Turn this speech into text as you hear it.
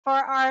For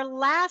our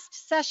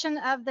last session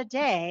of the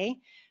day,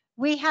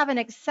 we have an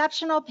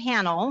exceptional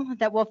panel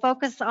that will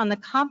focus on the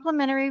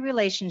complementary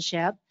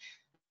relationship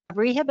of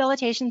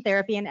rehabilitation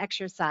therapy and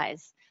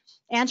exercise.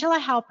 Angela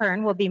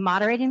Halpern will be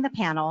moderating the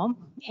panel.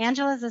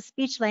 Angela is a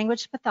speech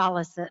language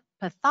pathologist,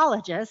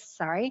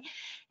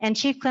 and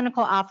Chief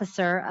Clinical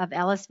Officer of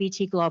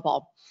LSVT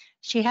Global.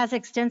 She has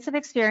extensive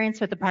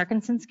experience with the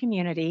Parkinson's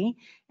community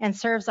and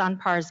serves on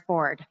PAR's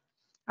board.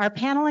 Our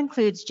panel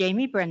includes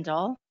Jamie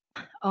Brindle,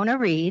 Ona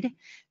Reed,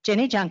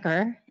 Jenny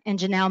Junker, and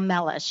Janelle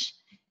Mellish.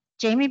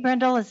 Jamie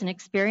Brindle is an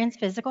experienced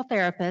physical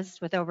therapist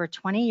with over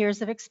 20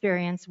 years of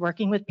experience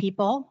working with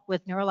people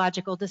with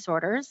neurological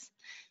disorders.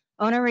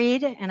 Ona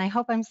Reed, and I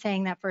hope I'm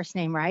saying that first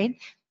name right,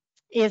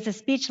 is a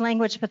speech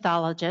language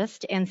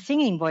pathologist and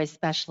singing voice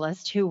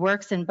specialist who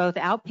works in both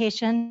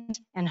outpatient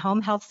and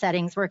home health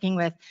settings, working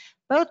with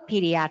both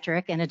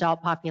pediatric and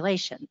adult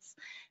populations.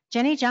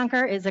 Jenny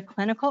Junker is a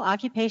clinical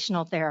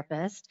occupational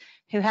therapist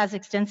who has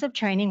extensive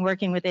training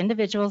working with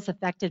individuals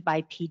affected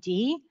by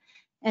PD,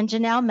 and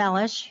Janelle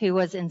Mellish, who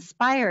was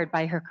inspired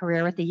by her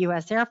career with the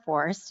U.S. Air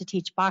Force to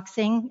teach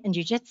boxing and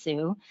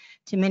jiu-jitsu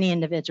to many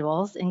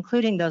individuals,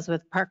 including those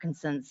with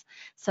Parkinson's.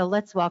 So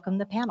let's welcome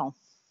the panel.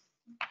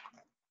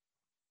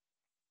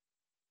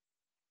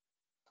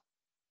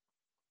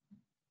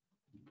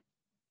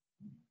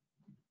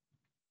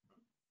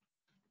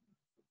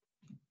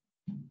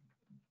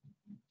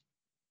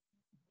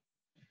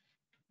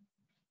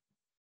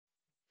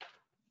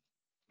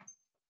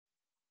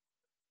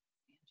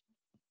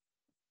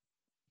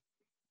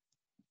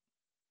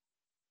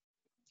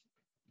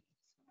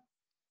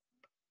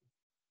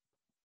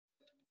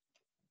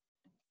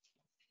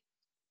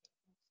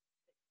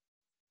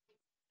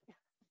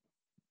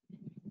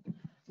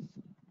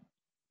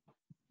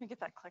 Can you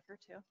get that clicker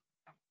too?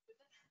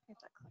 Get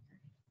that clicker.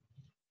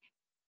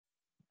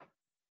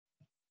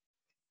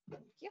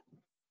 Thank you.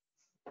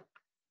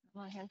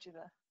 I'll hand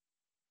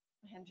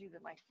you the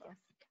microphone.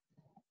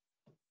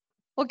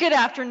 Well, good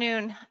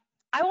afternoon.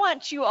 I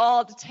want you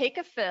all to take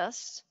a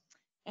fist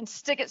and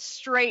stick it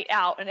straight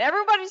out, and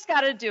everybody's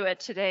got to do it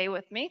today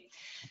with me.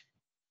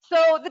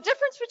 So the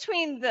difference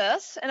between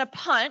this and a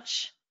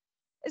punch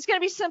is going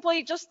to be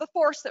simply just the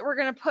force that we're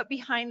going to put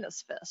behind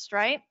this fist,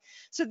 right?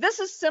 So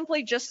this is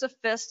simply just a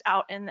fist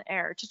out in the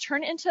air. To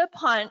turn it into a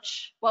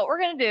punch, what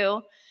we're going to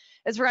do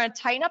is we're going to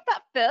tighten up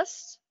that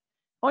fist.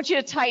 I want you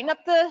to tighten up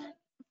the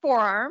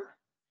forearm,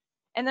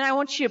 and then I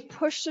want you to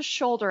push the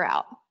shoulder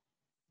out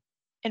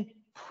and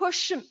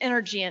push some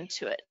energy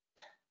into it.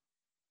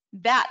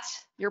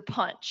 That's your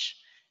punch.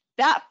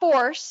 That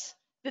force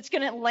that's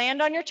going to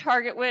land on your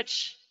target,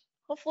 which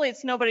hopefully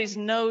it's nobody's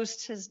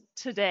nose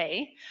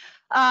today.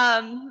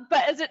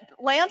 But as it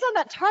lands on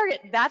that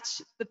target,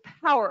 that's the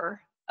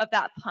power of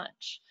that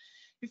punch.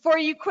 Before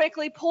you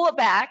quickly pull it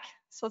back,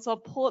 so let's all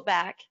pull it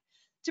back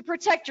to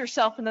protect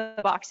yourself in the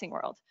boxing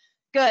world.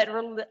 Good,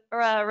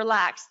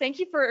 relax. Thank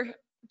you for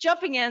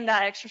jumping in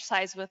that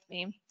exercise with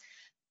me.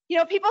 You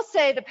know, people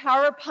say the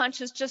power of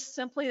punch is just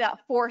simply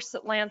that force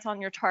that lands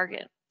on your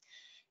target.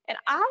 And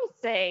I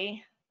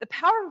say the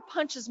power of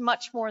punch is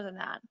much more than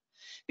that.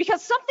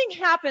 Because something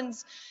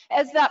happens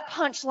as that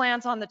punch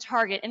lands on the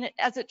target, and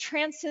as it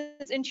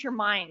transcends into your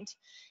mind,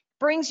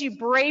 brings you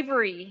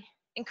bravery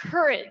and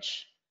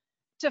courage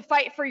to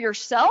fight for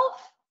yourself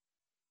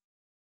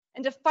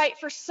and to fight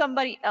for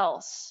somebody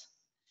else.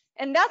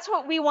 And that's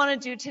what we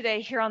want to do today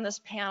here on this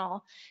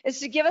panel, is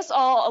to give us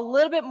all a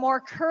little bit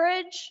more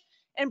courage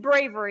and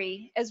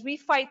bravery as we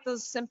fight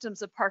those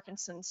symptoms of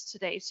Parkinson's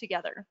today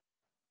together.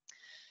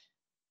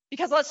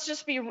 Because let's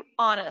just be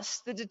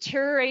honest, the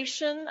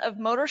deterioration of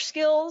motor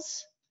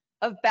skills,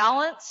 of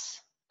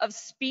balance, of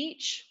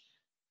speech,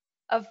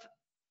 of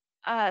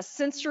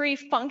sensory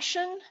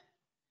function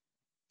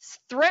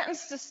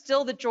threatens to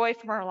steal the joy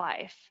from our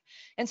life.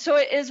 And so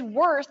it is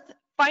worth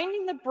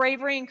finding the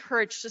bravery and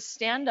courage to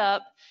stand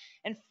up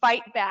and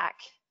fight back.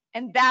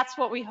 And that's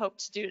what we hope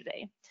to do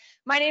today.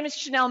 My name is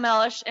Janelle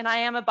Mellish, and I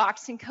am a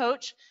boxing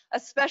coach.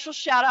 A special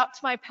shout out to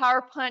my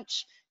Power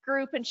Punch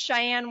group in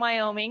Cheyenne,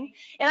 Wyoming.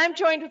 And I'm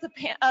joined with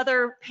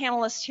other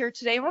panelists here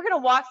today. We're going to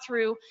walk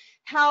through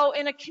how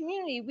in a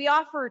community we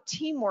offer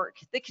teamwork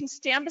that can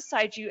stand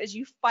beside you as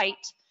you fight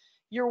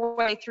your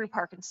way through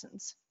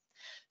Parkinson's.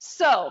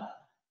 So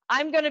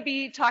I'm going to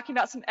be talking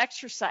about some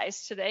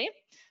exercise today.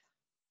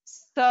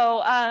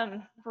 So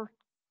we're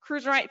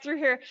cruising right through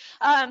here.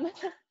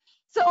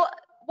 So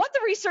what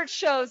the research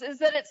shows is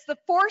that it's the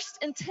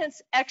forced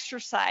intense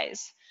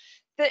exercise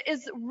that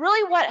is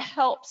really what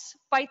helps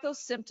fight those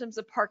symptoms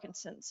of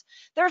Parkinson's.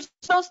 There's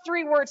those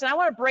three words, and I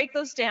want to break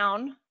those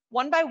down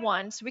one by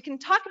one so we can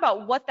talk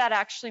about what that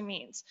actually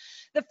means.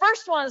 The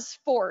first one is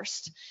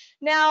forced.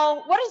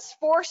 Now, what does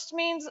forced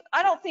means?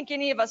 I don't think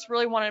any of us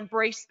really want to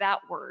embrace that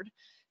word.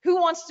 Who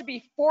wants to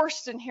be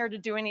forced in here to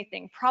do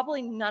anything?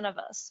 Probably none of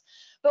us.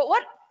 But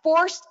what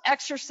forced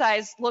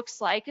exercise looks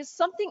like is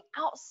something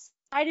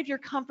outside of your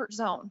comfort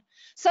zone,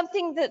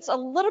 something that's a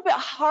little bit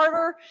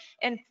harder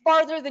and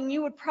farther than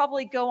you would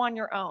probably go on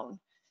your own.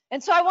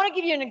 And so I want to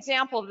give you an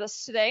example of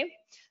this today.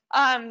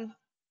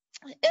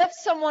 if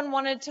someone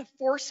wanted to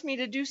force me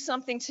to do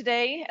something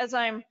today as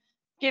I'm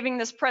giving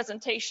this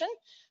presentation,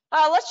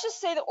 let's just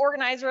say the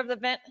organizer of the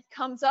event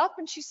comes up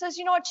and she says,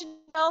 you know what,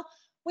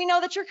 we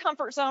know that your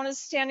comfort zone is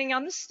standing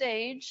on the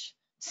stage,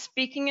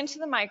 speaking into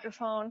the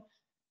microphone,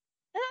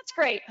 and that's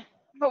great,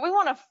 but we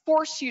want to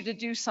force you to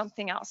do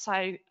something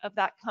outside of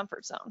that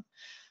comfort zone.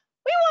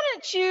 We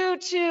wanted you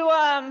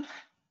to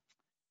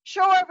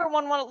show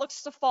everyone what it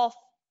looks to fall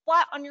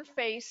flat on your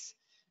face,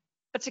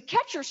 but to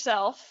catch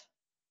yourself,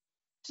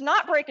 to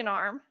not break an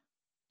arm,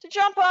 to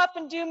jump up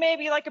and do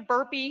maybe like a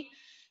burpee,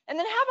 and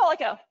then how about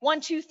like a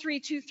 1, 2, 3,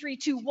 2, 3,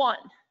 2, 1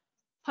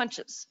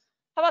 punches?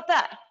 How about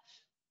that?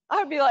 I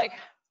would be like,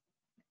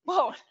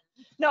 whoa,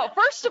 no,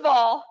 first of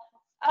all,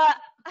 I'm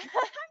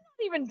not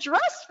even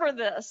dressed for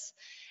this.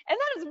 And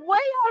that is way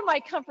out of my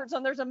comfort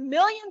zone. There's a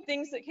million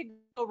things that could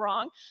go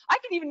wrong. I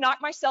could even knock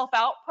myself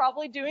out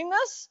probably doing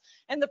this,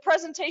 and the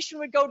presentation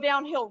would go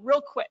downhill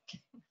real quick.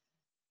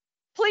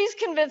 Please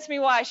convince me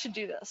why I should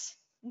do this.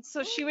 And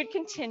so she would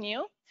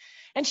continue,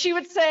 and she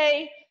would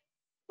say,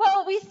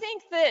 well, we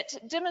think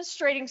that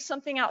demonstrating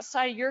something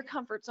outside of your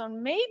comfort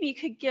zone maybe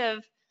could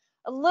give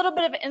a little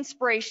bit of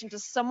inspiration to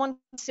someone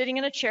sitting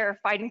in a chair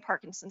fighting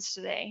Parkinson's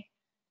today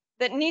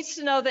that needs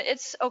to know that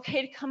it's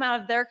okay to come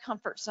out of their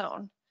comfort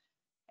zone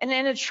and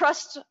in a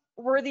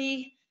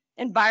trustworthy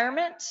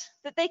environment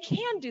that they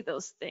can do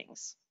those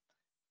things.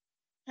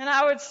 And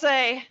I would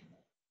say,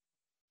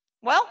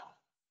 well,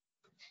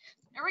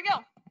 here we go.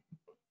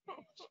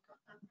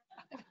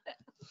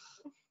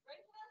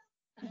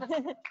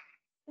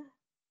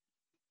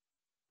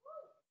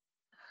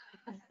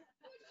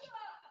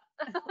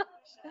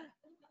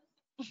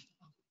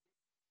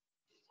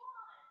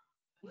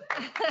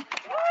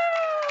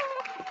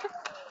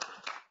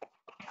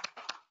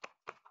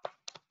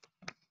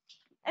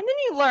 And then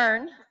you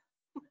learn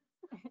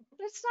that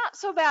it's not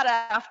so bad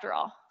after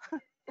all.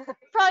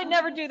 Probably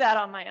never do that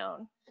on my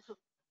own.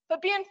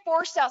 But being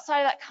forced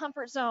outside of that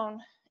comfort zone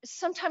is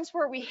sometimes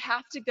where we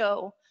have to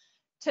go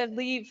to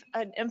leave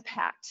an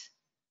impact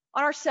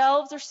on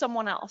ourselves or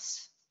someone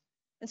else.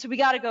 And so we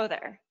got to go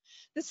there.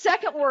 The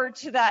second word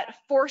to that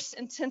forced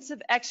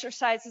intensive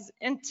exercise is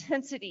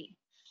intensity.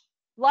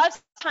 A lot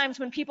of times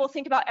when people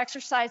think about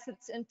exercise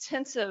that's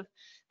intensive,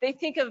 they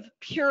think of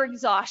pure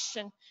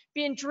exhaustion,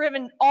 being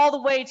driven all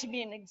the way to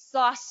being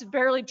exhausted,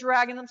 barely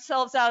dragging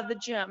themselves out of the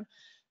gym.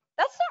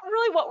 That's not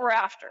really what we're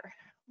after.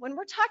 When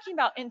we're talking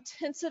about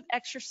intensive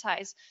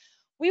exercise,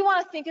 we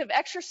want to think of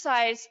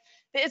exercise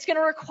that is going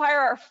to require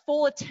our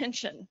full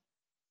attention.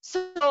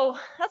 So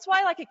that's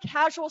why like a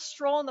casual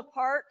stroll in the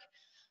park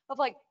of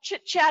like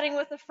chit-chatting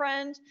with a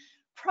friend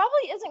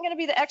probably isn't going to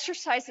be the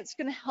exercise that's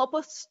going to help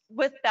us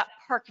with that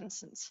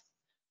Parkinson's.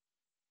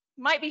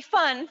 It might be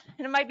fun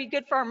and it might be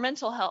good for our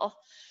mental health,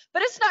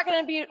 but it's not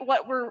going to be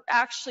what we're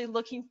actually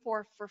looking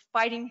for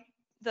fighting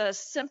the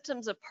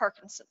symptoms of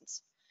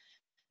Parkinson's.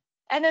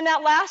 And then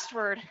that last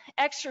word,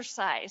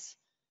 exercise.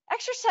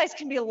 Exercise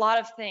can be a lot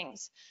of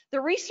things. The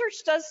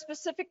research does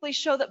specifically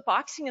show that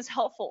boxing is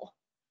helpful,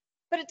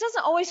 but it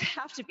doesn't always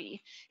have to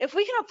be. If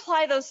we can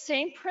apply those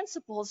same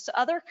principles to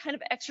other kind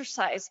of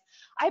exercise,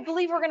 I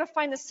believe we're going to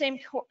find the same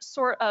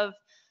sort of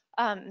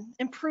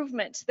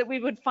improvement that we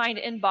would find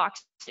in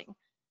boxing.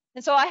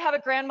 And so I have a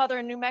grandmother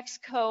in New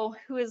Mexico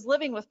who is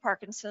living with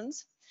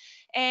Parkinson's,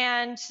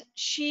 and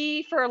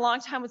she for a long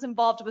time was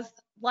involved with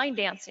line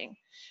dancing.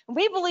 And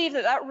we believe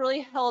that that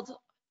really held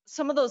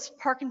some of those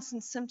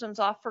Parkinson's symptoms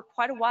off for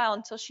quite a while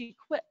until she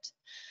quit.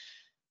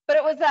 But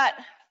it was that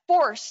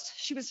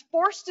she was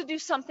forced to do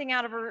something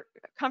out of her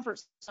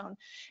comfort zone.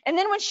 And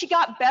then when she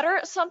got better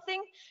at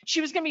something, she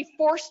was going to be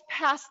forced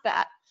past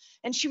that,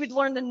 and she would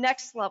learn the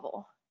next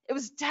level. It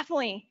was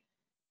definitely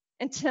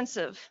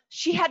intensive.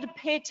 She had to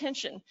pay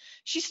attention.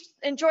 She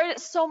enjoyed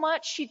it so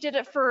much, she did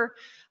it for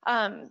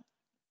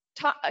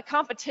a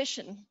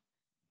competition,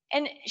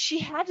 and she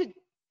had to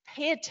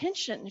pay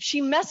attention.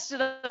 She messed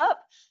it up.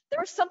 There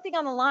was something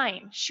on the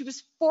line. She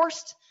was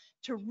forced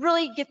to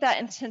really get that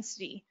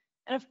intensity.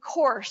 And of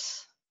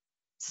course,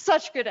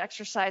 such good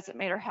exercise that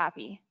made her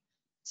happy.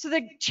 So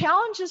the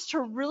challenge is to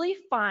really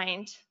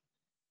find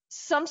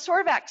some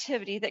sort of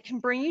activity that can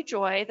bring you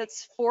joy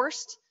that's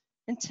forced,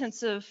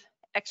 intensive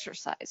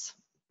exercise.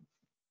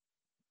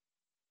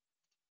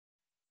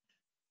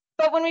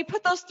 But when we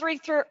put those three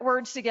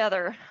words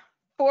together,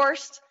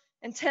 forced,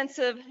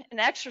 intensive, and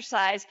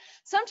exercise,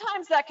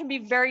 sometimes that can be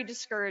very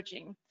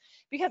discouraging.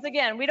 Because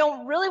again, we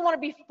don't really want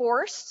to be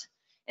forced.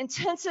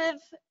 Intensive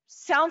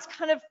sounds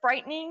kind of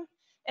frightening,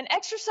 and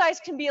exercise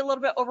can be a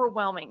little bit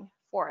overwhelming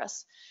for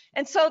us.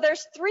 And so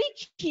there's three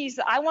keys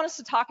that I want us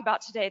to talk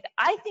about today that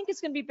I think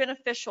is going to be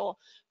beneficial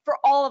for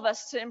all of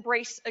us to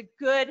embrace a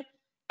good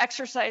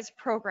exercise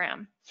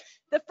program.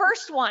 The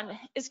first one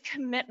is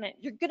commitment.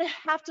 You're going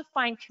to have to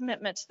find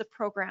commitment to the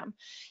program.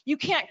 You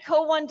can't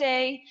go one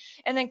day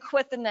and then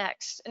quit the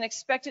next and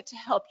expect it to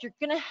help. You're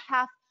going to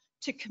have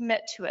to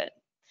commit to it.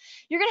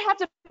 You're going to have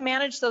to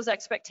manage those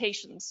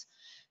expectations,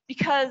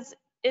 because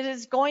it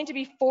is going to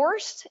be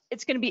forced.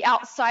 It's going to be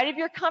outside of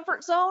your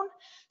comfort zone.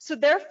 So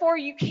therefore,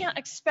 you can't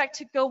expect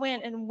to go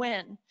in and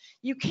win.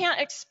 You can't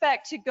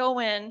expect to go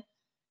in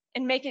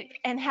and make it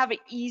and have it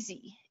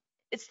easy.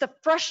 It's the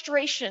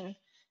frustration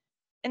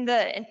and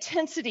the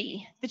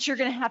intensity that you're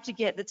going to have to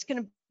get that's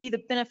going to be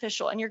the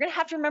beneficial. And you're going to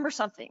have to remember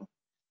something.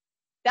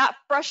 That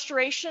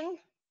frustration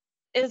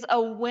is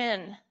a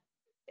win.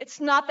 It's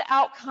not the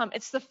outcome,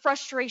 it's the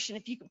frustration.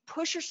 If you can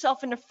push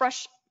yourself into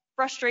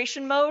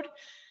frustration mode,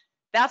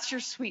 that's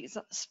your sweet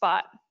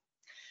spot.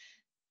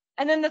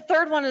 And then the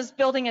third one is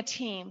building a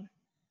team.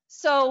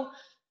 So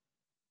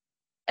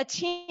a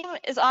team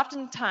is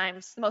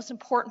oftentimes the most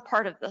important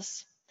part of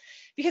this.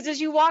 Because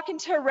as you walk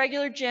into a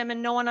regular gym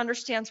and no one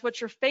understands what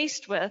you're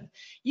faced with,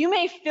 you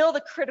may feel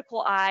the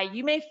critical eye,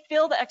 you may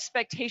feel the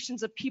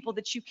expectations of people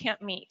that you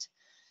can't meet.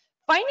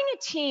 Finding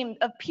a team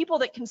of people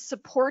that can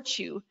support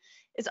you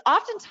is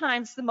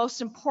oftentimes the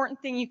most important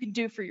thing you can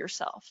do for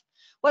yourself.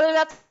 Whether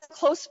that's a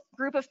close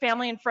group of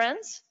family and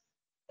friends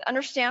that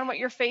understand what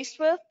you're faced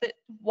with, that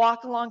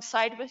walk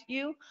alongside with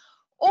you,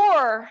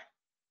 or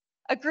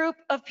a group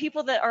of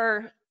people that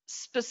are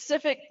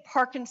specific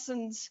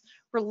Parkinson's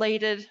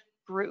related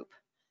group.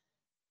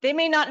 They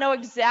may not know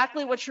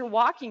exactly what you're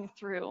walking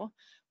through,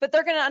 but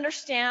they're going to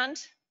understand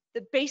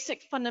the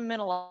basic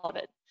fundamental of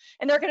it.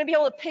 And they're going to be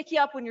able to pick you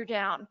up when you're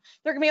down.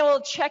 They're going to be able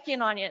to check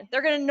in on you.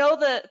 They're going to know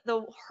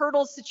the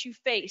hurdles that you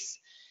face.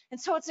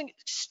 And so it's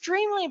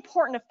extremely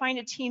important to find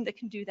a team that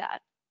can do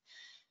that.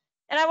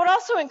 And I would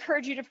also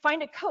encourage you to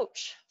find a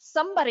coach,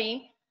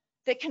 somebody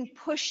that can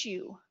push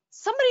you,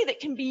 somebody that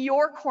can be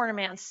your corner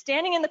man,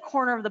 standing in the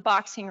corner of the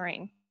boxing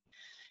ring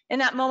in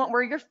that moment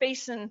where you're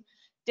facing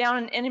down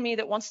an enemy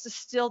that wants to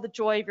steal the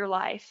joy of your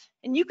life.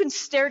 And you can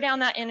stare down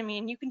that enemy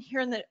and you can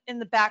hear in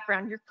the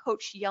background your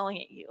coach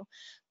yelling at you,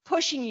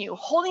 pushing you,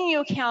 holding you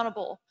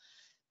accountable,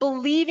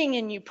 believing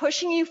in you,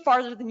 pushing you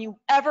farther than you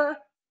ever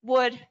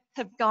would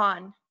have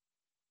gone.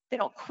 They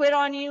don't quit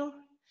on you.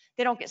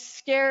 They don't get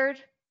scared.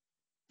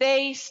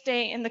 They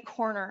stay in the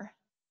corner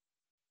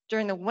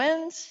during the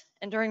wins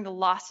and during the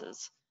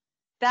losses.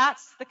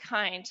 That's the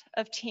kind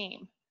of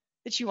team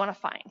that you want to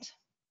find.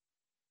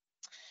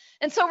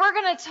 And so we're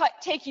going to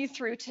take you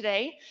through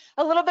today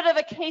a little bit of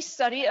a case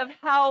study of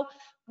how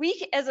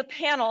we as a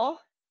panel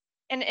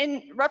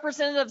and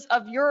representatives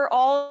of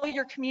all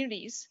your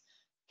communities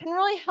can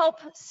really help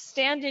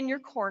stand in your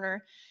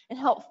corner and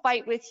help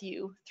fight with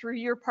you through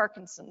your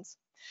Parkinson's.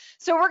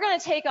 So we're going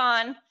to take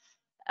on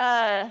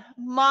a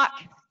mock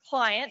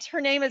client.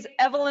 Her name is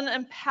Evelyn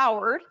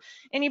Empowered.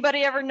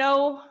 Anybody ever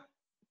know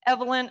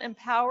Evelyn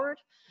Empowered?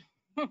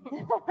 So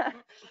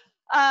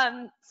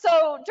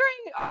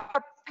during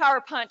our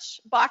Power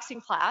Punch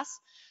boxing class,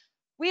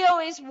 we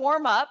always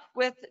warm up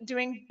with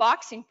doing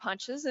boxing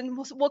punches, and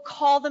we'll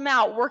call them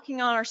out,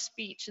 working on our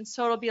speech. And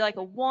so it'll be like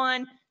a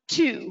 1,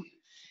 2.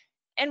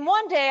 And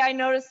one day I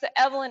noticed that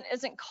Evelyn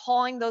isn't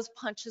calling those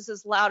punches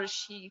as loud as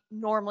she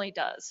normally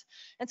does.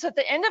 And so at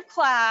the end of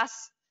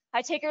class,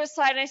 I take her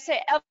aside and I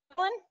say,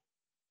 Evelyn,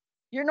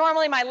 you're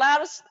normally my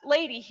loudest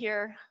lady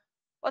here.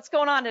 What's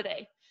going on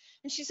today?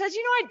 And she says,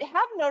 you know, I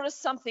have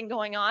noticed something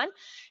going on.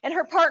 And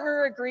her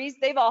partner agrees.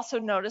 They've also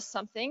noticed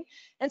something.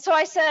 And so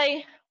I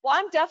say, well,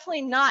 I'm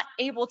definitely not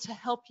able to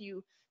help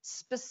you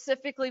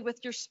specifically with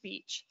your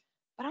speech,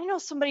 but I know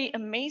somebody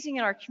amazing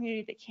in our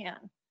community that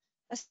can.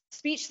 A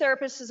speech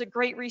therapist is a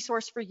great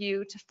resource for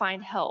you to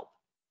find help.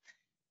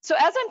 So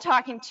as I'm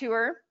talking to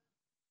her,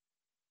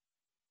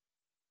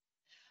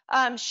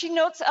 she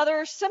notes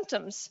other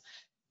symptoms: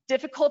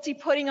 difficulty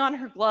putting on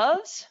her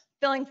gloves,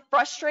 feeling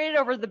frustrated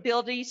over the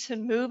ability to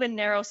move in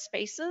narrow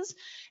spaces,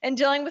 and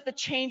dealing with the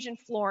change in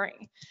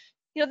flooring.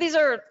 You know, these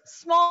are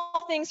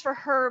small things for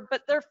her,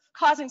 but they're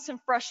causing some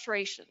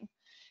frustration.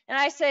 And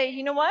I say,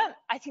 you know what?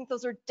 I think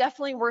those are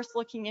definitely worth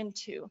looking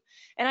into.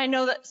 And I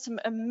know that some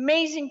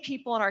amazing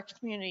people in our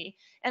community,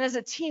 and as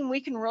a team,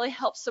 we can really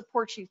help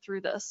support you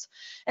through this.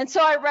 And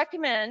so I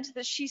recommend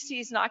that she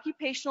sees an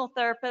occupational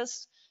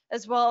therapist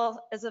as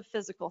well as a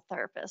physical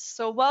therapist.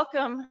 So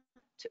welcome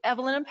to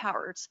Evelyn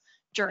Empowered's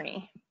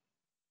journey.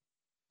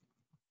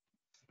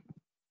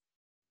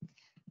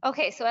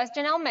 Okay, so as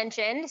Janelle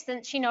mentioned,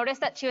 since she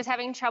noticed that she was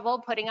having trouble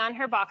putting on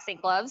her boxing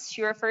gloves,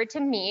 she referred to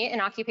me, an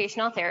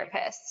occupational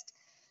therapist.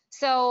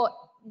 So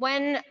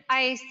when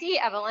I see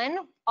Evelyn,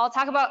 I'll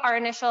talk about our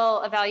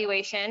initial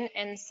evaluation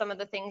and some of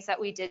the things that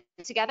we did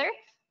together,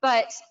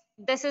 but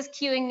this is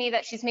cueing me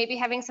that she's maybe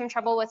having some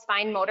trouble with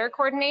fine motor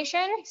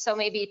coordination, so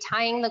maybe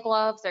tying the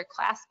gloves or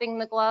clasping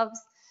the gloves,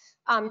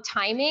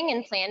 timing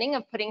and planning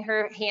of putting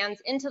her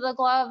hands into the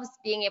gloves,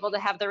 being able to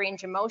have the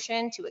range of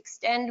motion to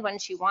extend when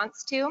she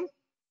wants to.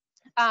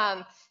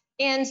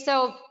 And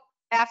so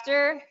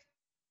after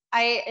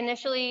I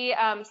initially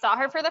saw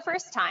her for the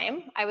first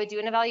time, I would do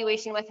an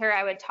evaluation with her.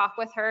 I would talk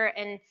with her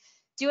and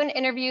do an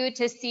interview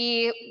to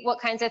see what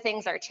kinds of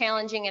things are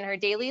challenging in her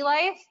daily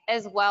life,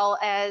 as well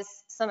as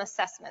some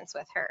assessments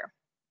with her.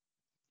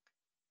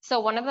 So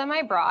one of them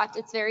I brought,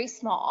 it's very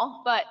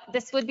small, but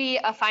this would be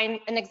an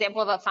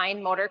example of a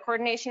fine motor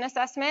coordination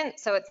assessment.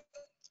 So it's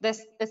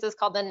this is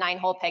called the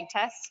 9-hole peg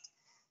test.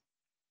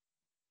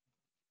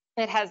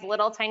 It has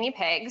little tiny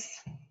pegs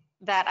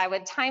that I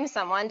would time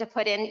someone to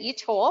put in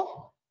each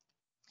hole.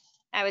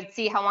 I would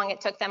see how long it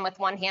took them with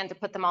one hand to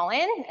put them all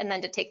in and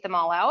then to take them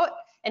all out.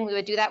 And we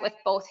would do that with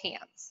both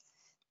hands.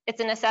 It's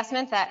an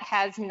assessment that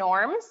has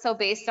norms. So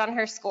based on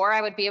her score,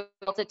 I would be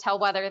able to tell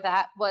whether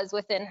that was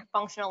within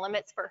functional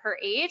limits for her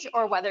age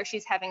or whether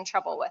she's having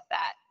trouble with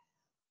that.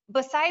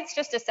 Besides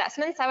just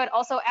assessments, I would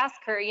also ask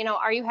her, you know,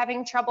 are you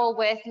having trouble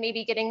with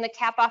maybe getting the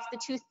cap off the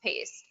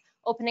toothpaste,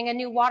 opening a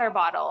new water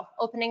bottle,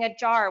 opening a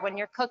jar when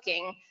you're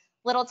cooking,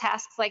 little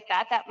tasks like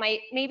that, that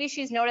might, maybe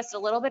she's noticed a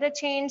little bit of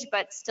change,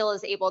 but still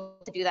is able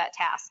to do that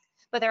task.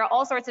 But there are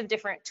all sorts of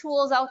different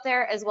tools out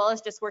there, as well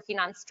as just working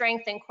on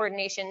strength and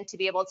coordination to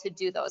be able to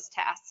do those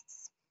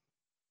tasks.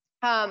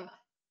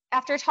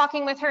 After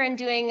talking with her and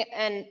doing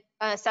an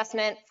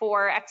assessment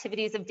for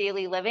activities of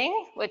daily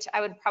living, which I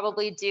would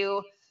probably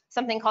do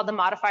something called the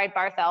Modified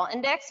Barthel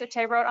Index, which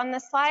I wrote on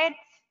this slide.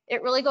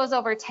 It really goes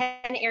over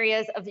 10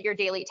 areas of your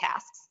daily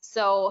tasks.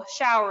 So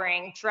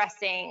showering,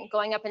 dressing,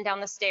 going up and down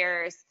the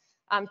stairs,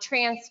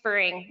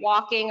 transferring,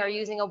 walking, or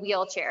using a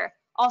wheelchair,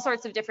 all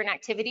sorts of different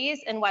activities,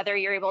 and whether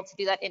you're able to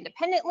do that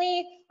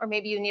independently or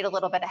maybe you need a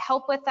little bit of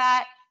help with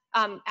that.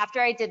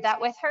 After I did that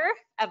with her,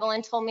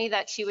 Evelyn told me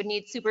that she would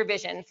need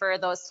supervision for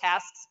those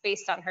tasks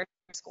based on her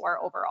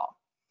score overall.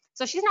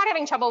 So she's not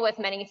having trouble with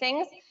many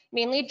things,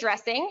 mainly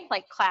dressing,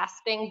 like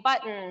clasping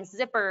buttons,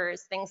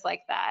 zippers, things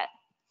like that.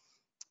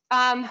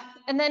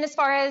 And then as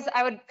far as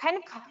I would kind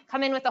of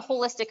come in with a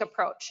holistic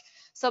approach.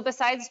 So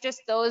besides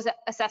just those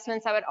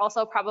assessments, I would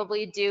also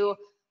probably do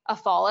a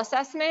fall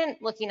assessment,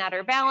 looking at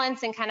her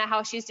balance and kind of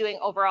how she's doing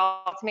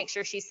overall to make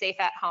sure she's safe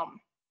at home.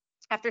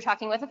 After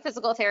talking with a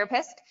physical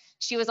therapist,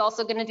 she was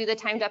also going to do the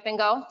timed up and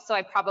go, so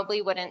I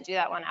probably wouldn't do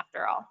that one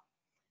after all.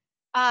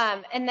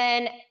 And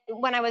then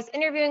when I was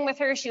interviewing with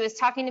her, she was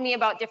talking to me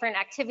about different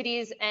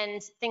activities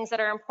and things that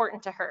are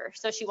important to her.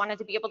 So she wanted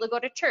to be able to go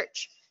to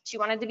church. She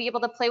wanted to be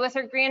able to play with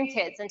her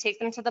grandkids and take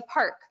them to the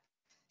park.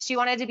 She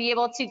wanted to be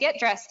able to get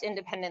dressed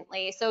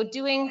independently. So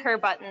doing her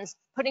buttons,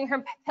 putting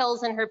her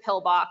pills in her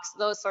pill box,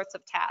 those sorts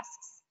of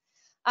tasks.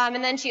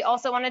 And then she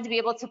also wanted to be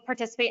able to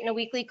participate in a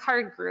weekly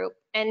card group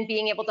and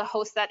being able to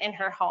host that in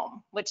her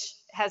home, which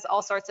has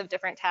all sorts of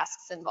different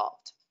tasks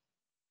involved.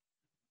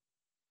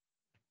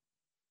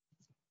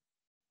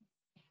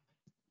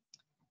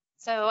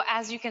 So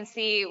as you can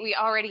see, we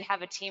already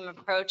have a team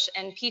approach,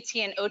 and PT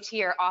and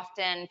OT are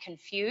often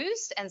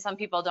confused, and some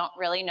people don't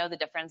really know the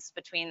difference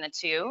between the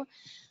two.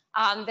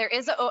 There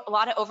is a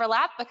lot of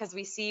overlap because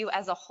we see you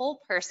as a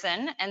whole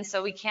person, and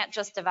so we can't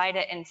just divide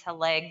it into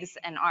legs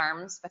and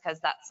arms because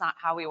that's not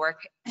how we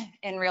work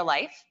in real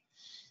life.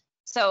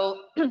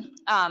 So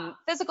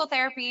physical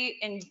therapy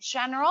in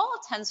general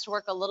tends to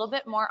work a little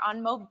bit more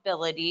on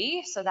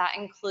mobility, so that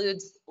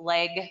includes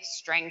leg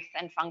strength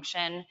and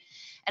function.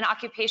 And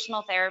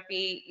occupational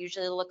therapy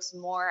usually looks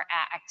more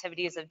at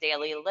activities of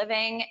daily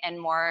living and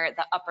more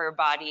the upper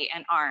body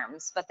and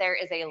arms, but there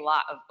is a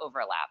lot of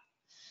overlap.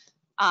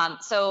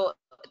 So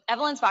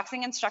Evelyn's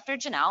boxing instructor,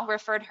 Janelle,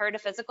 referred her to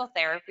physical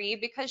therapy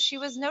because she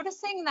was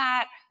noticing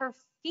that her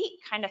feet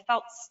kind of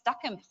felt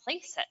stuck in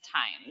place at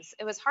times.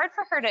 It was hard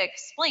for her to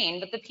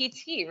explain, but the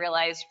PT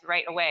realized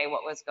right away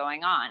what was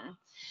going on.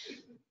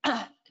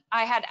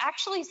 I had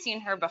actually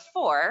seen her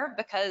before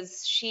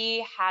because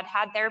she had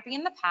had therapy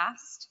in the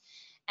past,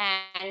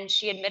 and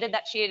she admitted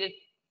that she had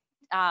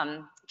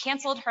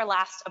canceled her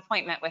last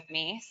appointment with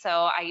me. So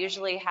I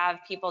usually have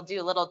people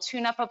do little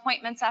tune-up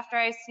appointments after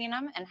I've seen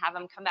them and have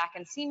them come back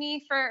and see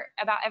me for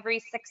about every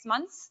 6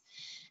 months.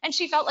 And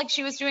she felt like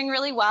she was doing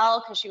really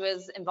well because she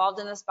was involved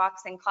in this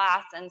boxing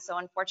class. And so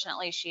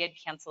unfortunately, she had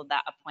canceled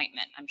that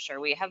appointment. I'm sure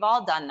we have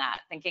all done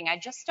that, thinking I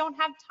just don't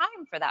have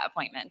time for that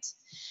appointment.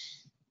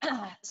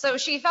 So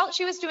she felt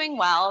she was doing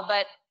well,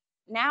 but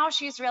now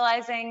she's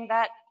realizing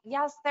that,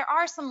 yes, there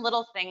are some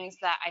little things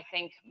that I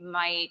think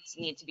might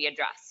need to be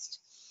addressed.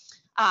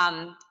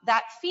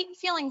 That feet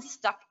feeling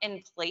stuck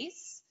in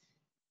place,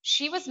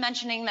 she was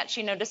mentioning that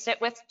she noticed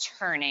it with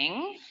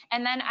turning.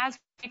 And then as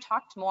we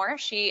talked more,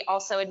 she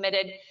also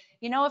admitted,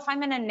 you know, if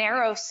I'm in a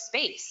narrow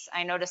space,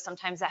 I notice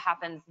sometimes that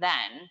happens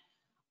then.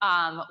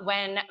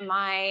 When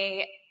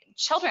my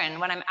children,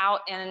 when I'm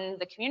out in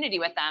the community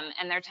with them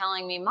and they're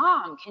telling me,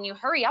 Mom, can you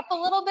hurry up a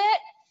little bit?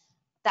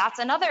 That's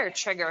another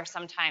trigger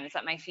sometimes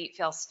that my feet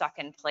feel stuck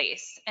in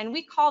place. And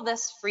we call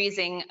this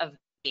freezing of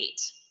gait.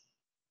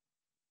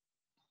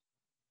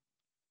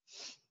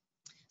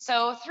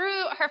 So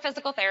through her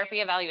physical therapy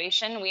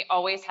evaluation, we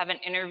always have an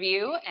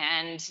interview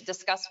and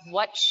discuss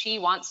what she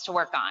wants to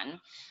work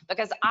on,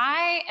 because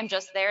I am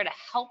just there to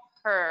help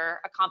her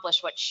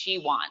accomplish what she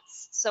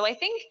wants. So I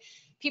think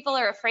people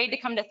are afraid to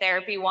come to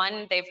therapy.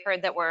 One, they've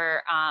heard that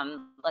we're,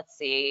 let's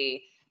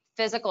see,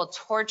 physical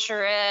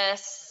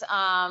torturous.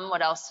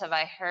 What else have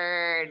I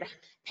heard?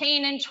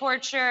 Pain and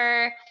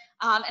torture.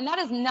 And that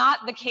is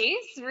not the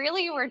case.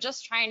 Really, we're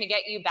just trying to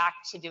get you back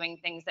to doing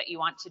things that you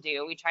want to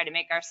do. We try to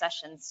make our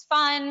sessions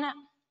fun.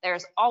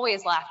 There's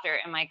always laughter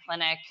in my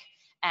clinic,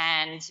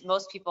 and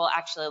most people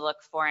actually look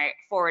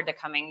forward to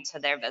coming to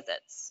their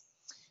visits.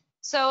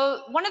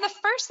 So one of the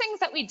first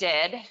things that we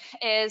did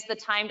is the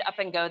timed up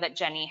and go that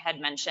Jenny had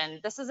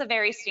mentioned. This is a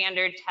very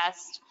standard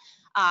test.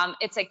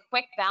 It's a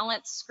quick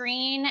balance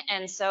screen,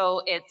 and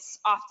so it's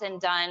often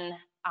done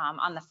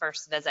on the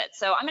first visit.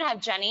 So I'm going to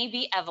have Jenny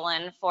be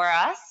Evelyn for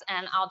us,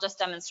 and I'll just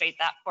demonstrate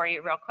that for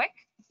you real quick.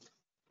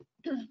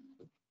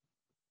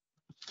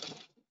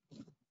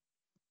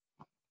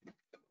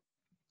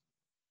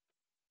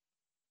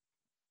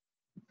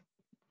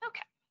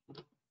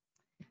 Okay.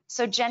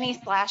 So Jenny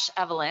 /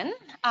 Evelyn,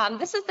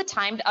 this is the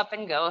timed up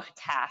and go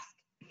task.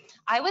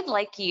 I would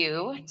like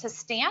you to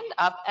stand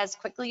up as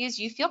quickly as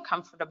you feel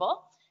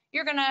comfortable.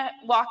 You're gonna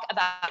walk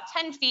about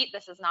 10 feet.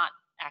 This is not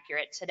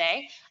accurate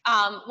today.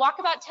 Walk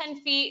about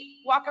 10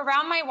 feet, walk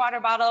around my water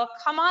bottle,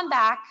 come on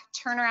back,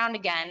 turn around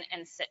again,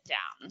 and sit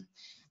down.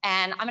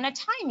 And I'm gonna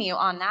time you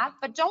on that,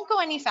 but don't go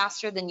any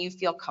faster than you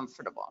feel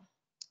comfortable.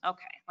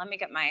 Okay, let me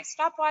get my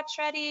stopwatch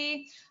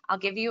ready. I'll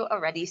give you a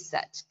ready,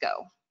 set,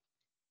 go.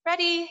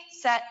 Ready,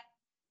 set,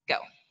 go.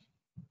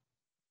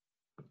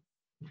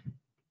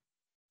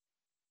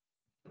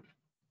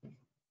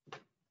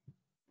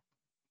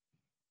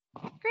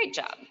 Great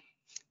job.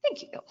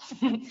 Thank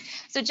you.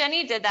 So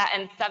Jenny did that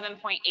in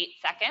 7.8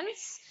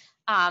 seconds.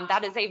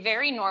 That is a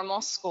very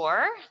normal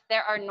score.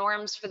 There are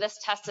norms for this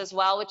test as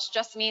well, which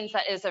just means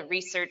that is a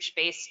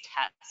research-based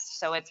test.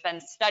 So it's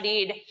been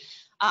studied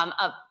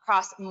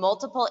across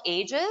multiple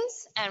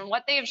ages. And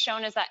what they have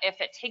shown is that if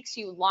it takes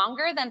you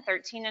longer than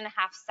 13.5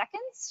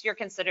 seconds, you're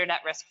considered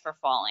at risk for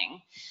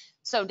falling.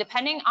 So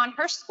depending on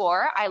her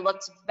score, I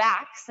looked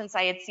back since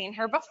I had seen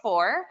her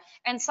before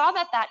and saw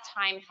that that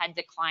time had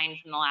declined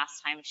from the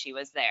last time she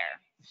was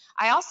there.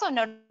 I also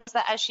noticed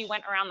that as she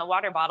went around the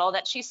water bottle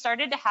that she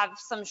started to have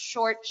some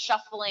short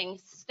shuffling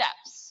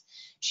steps.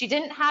 She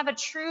didn't have a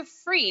true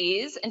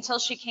freeze until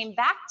she came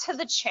back to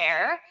the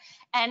chair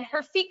and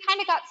her feet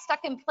kind of got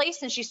stuck in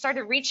place and she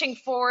started reaching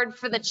forward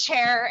for the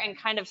chair and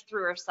kind of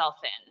threw herself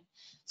in.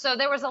 So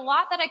there was a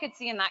lot that I could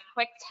see in that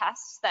quick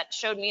test that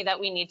showed me that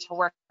we need to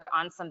work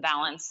on some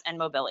balance and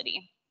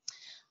mobility.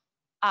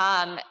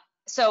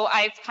 So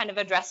I've kind of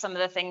addressed some of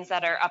the things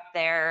that are up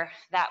there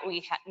that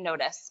we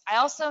noticed. I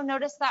also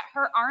noticed that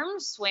her arm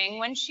swing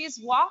when she's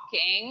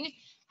walking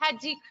had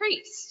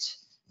decreased.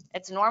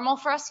 It's normal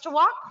for us to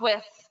walk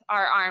with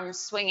our arms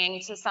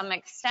swinging to some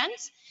extent,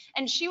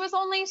 and she was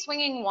only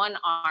swinging one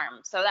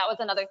arm. So that was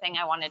another thing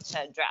I wanted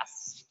to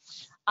address.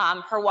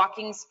 Her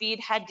walking speed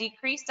had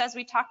decreased, as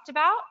we talked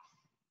about.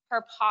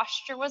 Her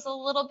posture was a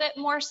little bit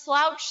more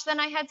slouched than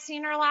I had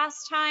seen her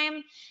last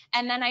time.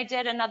 And then I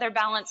did another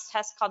balance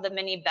test called the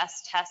mini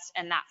best test,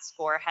 and that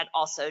score had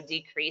also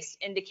decreased,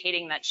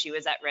 indicating that she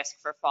was at risk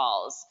for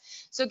falls.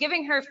 So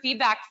giving her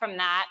feedback from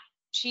that,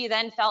 she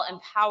then felt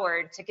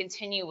empowered to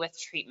continue with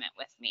treatment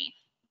with me.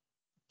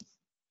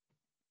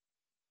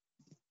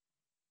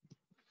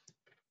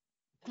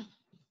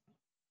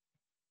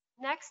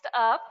 Next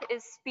up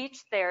is speech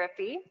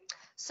therapy.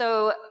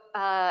 So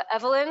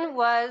Evelyn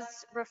was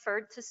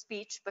referred to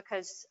speech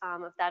because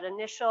of that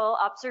initial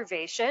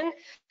observation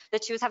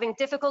that she was having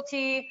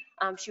difficulty.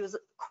 She was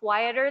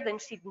quieter than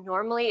she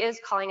normally is,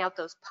 calling out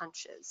those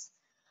punches.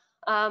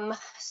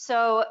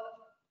 So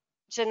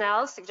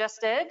Janelle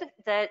suggested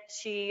that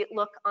she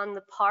look on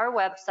the PAR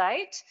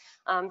website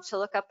to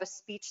look up a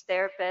speech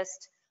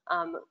therapist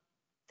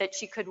that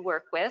she could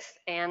work with,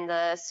 and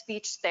the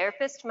speech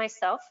therapist,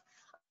 myself,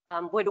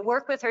 would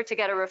work with her to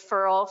get a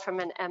referral from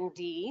an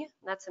MD,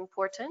 that's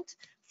important,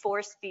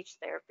 for speech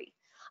therapy.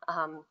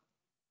 Can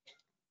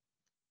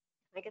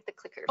I get the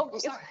clicker? Oh,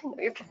 sorry. No,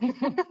 you're kidding.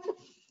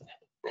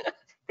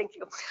 Thank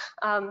you.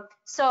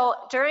 So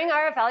during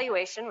our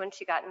evaluation, when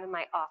she got into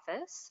my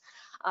office,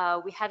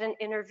 we had an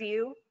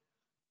interview.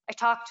 I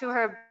talked to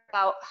her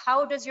about,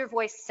 how does your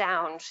voice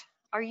sound?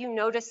 Are you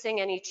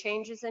noticing any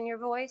changes in your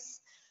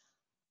voice?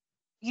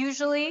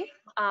 Usually,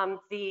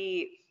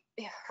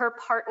 her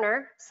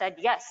partner said,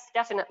 yes,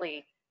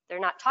 definitely. They're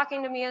not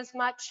talking to me as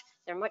much.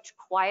 They're much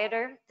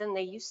quieter than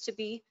they used to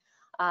be.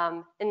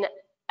 And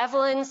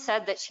Evelyn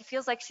said that she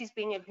feels like she's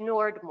being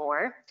ignored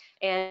more,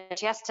 and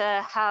she has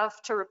to have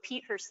to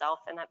repeat herself,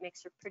 and that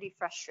makes her pretty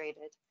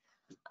frustrated.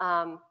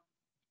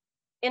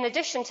 In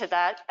addition to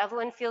that,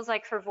 Evelyn feels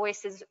like her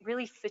voice is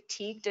really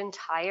fatigued and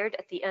tired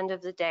at the end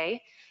of the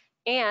day.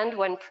 And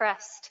when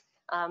pressed,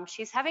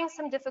 she's having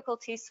some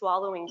difficulty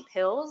swallowing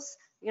pills,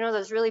 you know,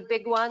 those really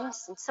big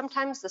ones, and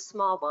sometimes the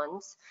small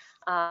ones,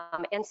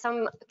 and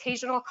some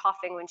occasional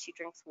coughing when she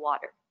drinks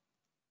water.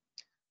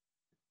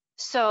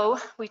 So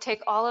we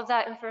take all of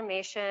that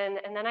information,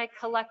 and then I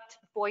collect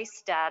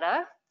voice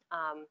data.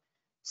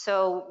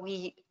 So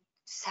we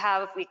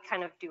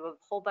kind of do a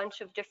whole bunch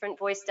of different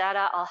voice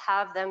data. I'll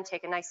have them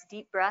take a nice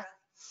deep breath,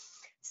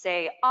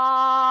 say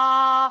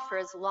ah for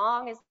as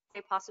long as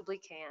they possibly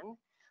can,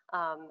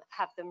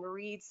 have them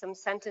read some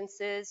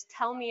sentences,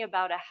 tell me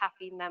about a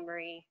happy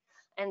memory,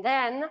 and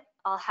then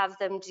I'll have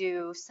them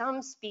do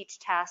some speech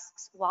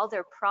tasks while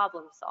they're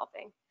problem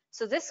solving.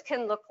 So this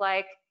can look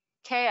like,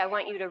 okay, I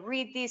want you to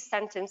read these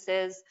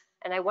sentences,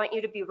 and I want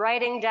you to be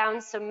writing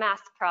down some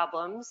math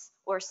problems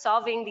or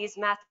solving these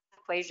math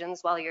equations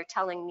while you're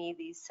telling me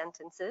these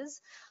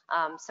sentences.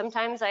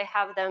 Sometimes I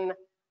have them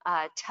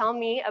tell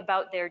me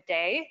about their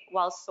day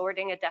while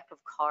sorting a deck of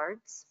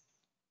cards.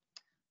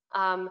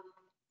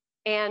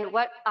 And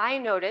what I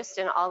noticed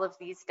in all of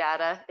these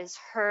data is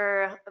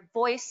her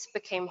voice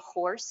became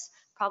hoarse,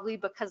 probably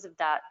because of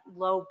that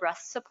low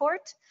breath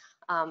support.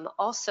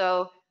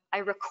 Also, I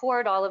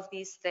record all of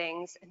these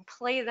things and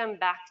play them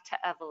back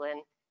to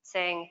Evelyn,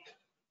 saying,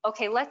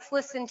 okay, let's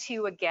listen to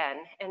you again.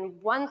 And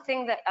one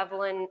thing that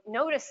Evelyn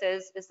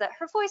notices is that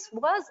her voice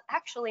was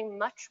actually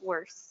much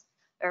worse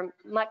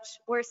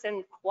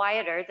and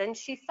quieter than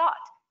she thought.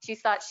 She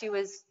thought she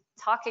was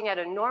talking at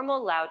a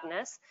normal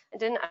loudness and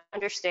didn't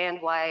understand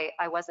why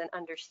I wasn't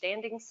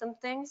understanding some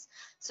things.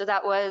 So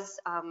that was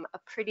a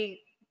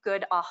pretty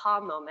good aha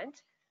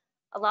moment.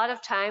 A lot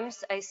of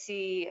times I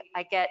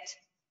get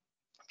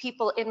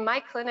people in my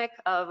clinic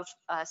of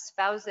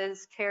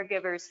spouses,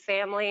 caregivers,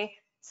 family,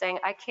 saying,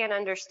 I can't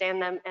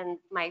understand them, and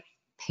my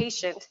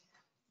patient,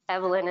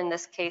 Evelyn in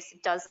this case,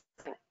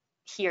 doesn't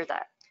hear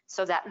that.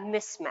 So that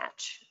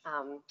mismatch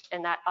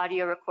and that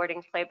audio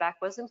recording playback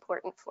was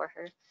important for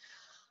her.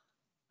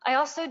 I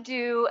also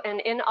do an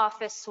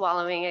in-office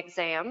swallowing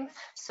exam.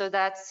 So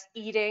that's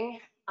eating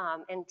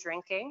and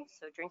drinking.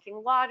 So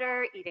drinking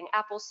water, eating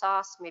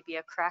applesauce, maybe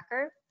a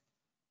cracker.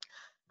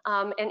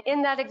 And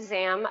in that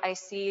exam, I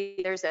see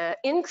there's an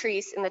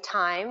increase in the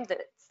time that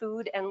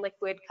food and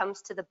liquid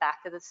comes to the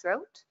back of the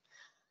throat.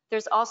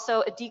 There's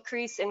also a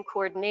decrease in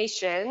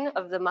coordination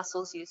of the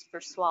muscles used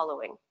for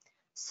swallowing.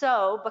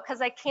 So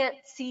because I can't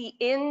see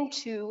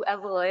into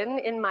Evelyn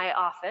in my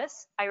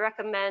office, I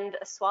recommend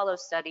a swallow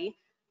study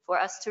for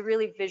us to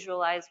really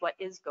visualize what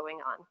is going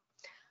on.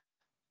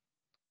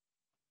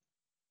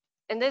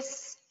 And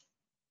this,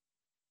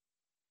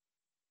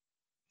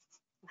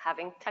 I'm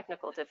having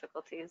technical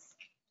difficulties.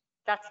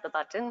 That's the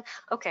button.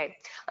 Okay,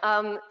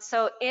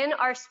 so in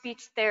our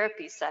speech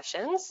therapy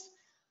sessions,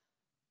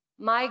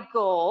 my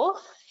goal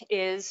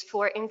is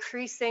for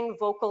increasing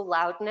vocal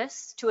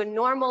loudness to a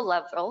normal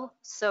level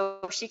so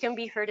she can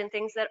be heard in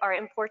things that are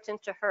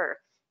important to her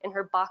in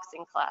her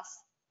boxing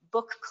class,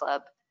 book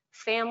club,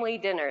 family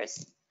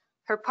dinners.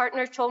 Her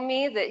partner told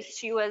me that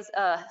she was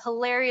a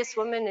hilarious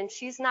woman and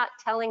she's not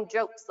telling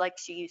jokes like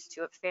she used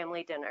to at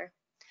family dinner.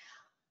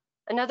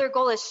 Another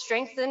goal is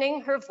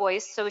strengthening her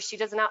voice so she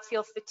does not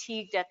feel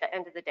fatigued at the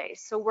end of the day.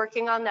 So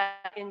working on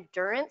that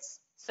endurance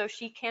so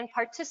she can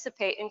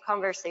participate in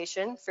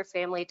conversation for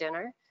family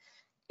dinner,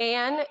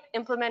 and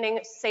implementing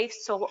safe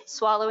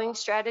swallowing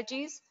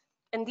strategies.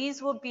 And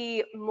these will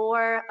be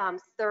more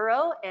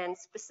thorough and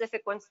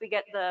specific once we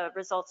get the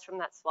results from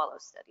that swallow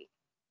study.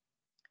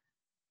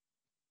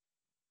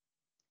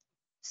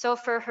 So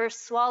for her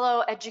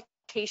swallow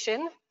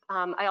education,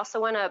 I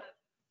also want to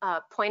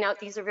point out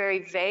these are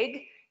very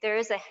vague. There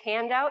is a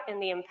handout in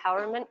the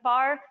empowerment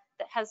bar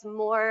that has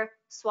more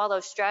swallow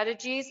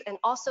strategies and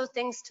also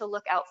things to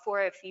look out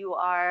for if you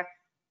are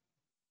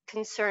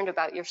concerned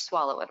about your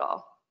swallow at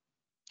all.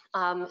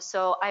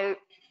 So I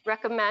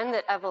recommend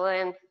that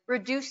Evelyn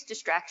reduce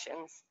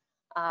distractions,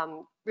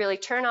 really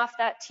turn off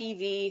that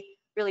TV,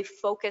 really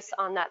focus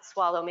on that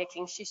swallow,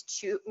 making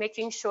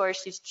sure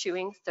she's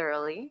chewing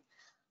thoroughly.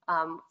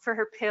 For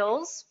her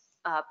pills,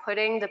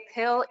 putting the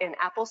pill in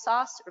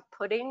applesauce or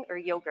pudding or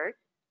yogurt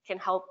can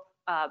help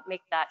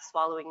make that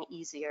swallowing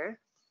easier.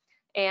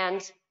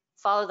 And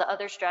follow the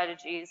other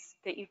strategies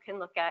that you can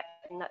look at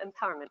in the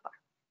empowerment bar.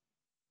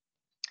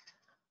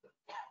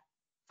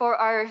 For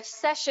our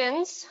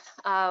sessions,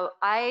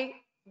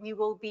 we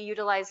will be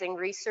utilizing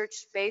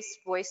research-based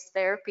voice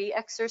therapy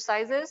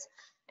exercises,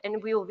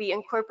 and we will be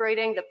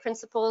incorporating the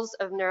principles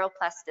of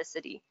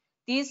neuroplasticity.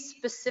 These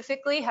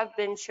specifically have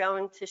been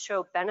shown to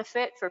show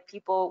benefit for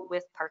people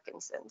with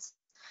Parkinson's.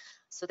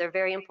 So they're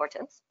very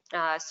important.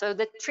 So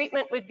the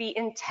treatment would be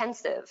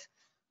intensive,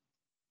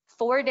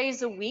 4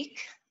 days a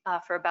week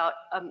for about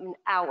an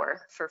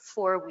hour for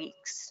 4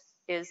 weeks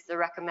is the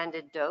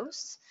recommended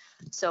dose.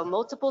 So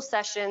multiple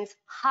sessions,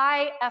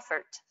 high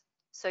effort.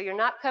 So you're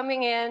not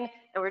coming in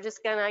and we're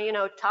just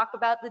gonna, talk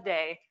about the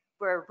day.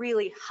 We're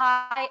really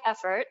high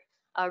effort,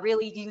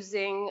 really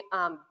using,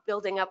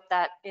 building up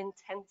that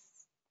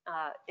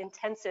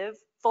intensive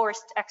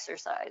forced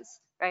exercise,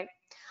 right?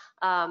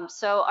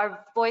 So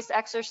our voice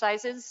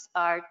exercises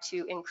are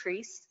to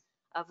increase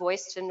a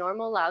voice to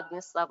normal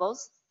loudness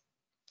levels.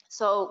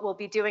 So we'll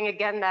be doing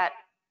again that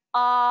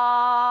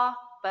ah,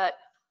 but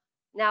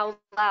now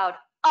loud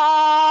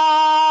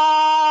ah,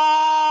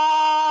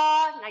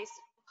 nice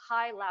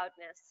high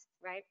loudness,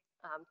 right?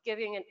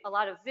 Giving a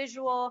lot of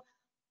visual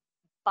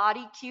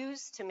body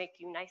cues to make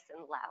you nice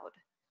and loud.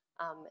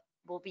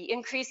 We'll be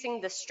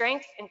increasing the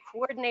strength and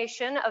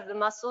coordination of the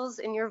muscles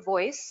in your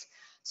voice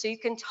so you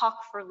can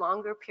talk for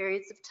longer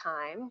periods of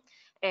time.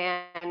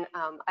 And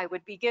I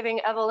would be giving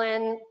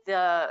Evelyn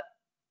the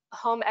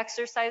home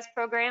exercise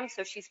program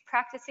so she's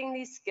practicing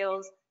these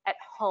skills at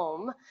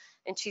home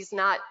and she's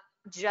not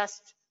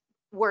just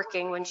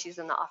working when she's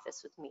in the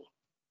office with me.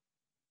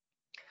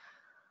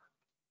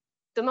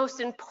 The most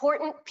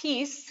important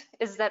piece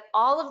is that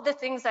all of the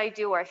things I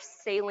do are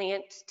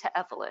salient to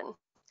Evelyn.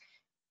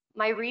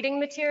 My reading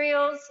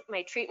materials,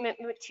 my treatment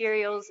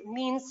materials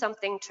mean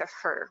something to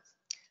her.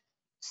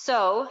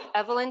 So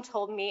Evelyn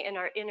told me in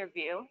our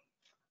interview,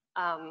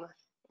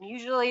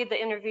 usually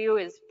the interview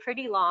is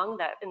pretty long,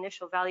 that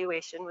initial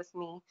evaluation with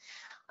me.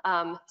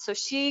 So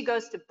she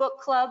goes to book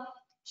club,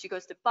 she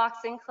goes to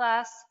boxing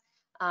class,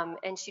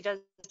 and she does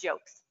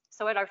jokes.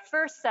 So at our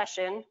first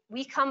session,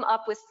 we come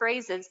up with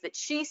phrases that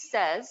she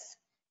says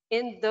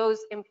in those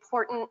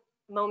important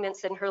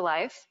moments in her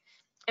life,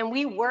 and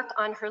we work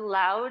on her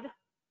loud,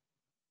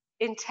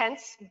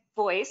 intense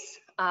voice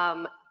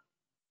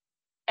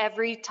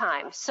every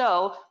time.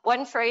 So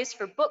one phrase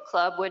for book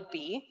club would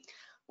be,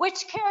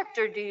 which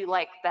character do you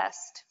like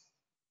best?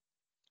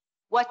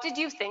 What did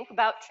you think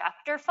about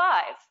chapter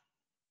 5?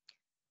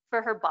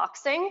 For her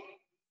boxing,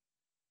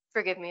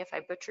 forgive me if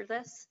I butcher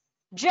this,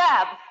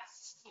 jab.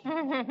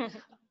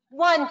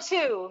 1,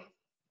 2,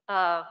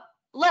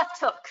 left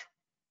hook.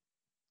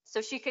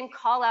 So she can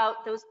call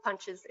out those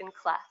punches in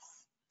class.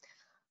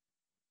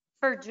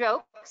 For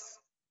jokes,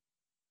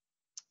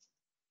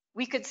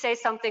 we could say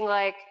something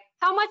like,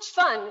 how much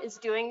fun is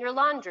doing your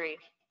laundry?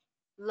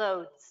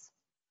 Loads.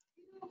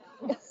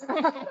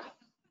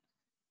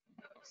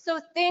 So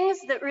things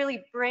that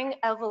really bring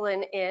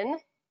Evelyn in,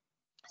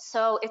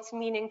 so it's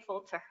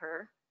meaningful to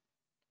her,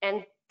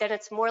 and that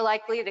it's more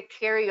likely to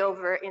carry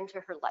over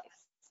into her life.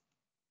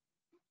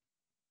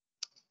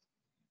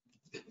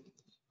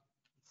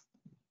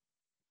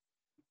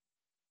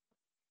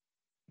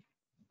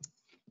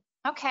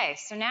 Okay,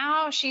 so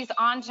now she's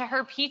on to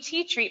her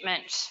PT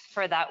treatment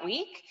for that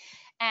week.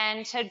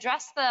 And to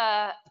address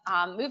the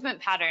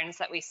movement patterns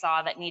that we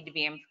saw that need to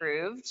be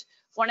improved,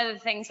 one of the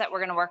things that we're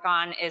going to work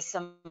on is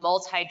some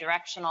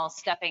multi-directional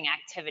stepping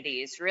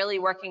activities, really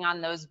working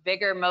on those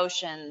bigger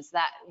motions,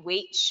 that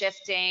weight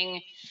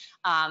shifting,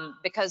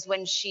 because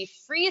when she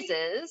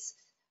freezes,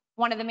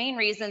 one of the main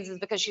reasons is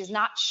because she's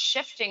not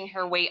shifting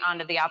her weight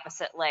onto the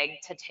opposite leg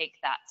to take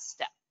that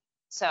step.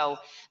 So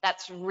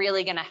that's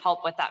really going to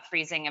help with that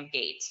freezing of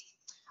gait.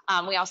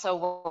 We also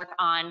work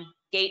on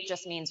gait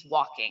just means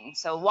walking.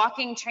 So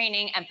walking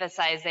training,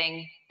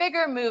 emphasizing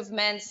bigger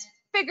movements,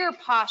 bigger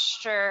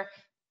posture,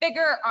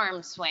 bigger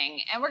arm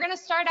swing. And we're going to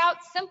start out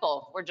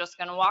simple. We're just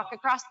going to walk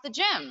across the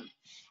gym.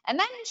 And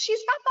then she's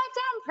got that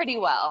down pretty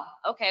well.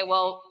 Okay,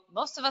 well,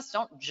 most of us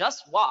don't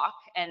just walk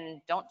and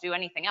don't do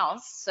anything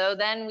else. So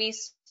then we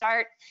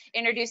start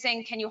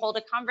introducing, can you hold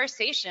a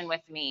conversation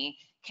with me?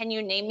 Can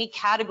you name me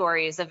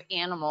categories of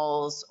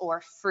animals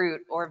or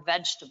fruit or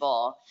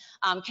vegetable?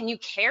 Can you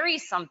carry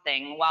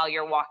something while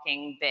you're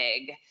walking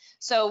big?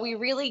 So we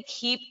really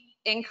keep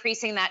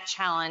increasing that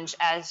challenge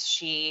as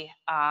she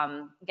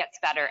gets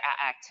better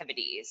at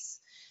activities.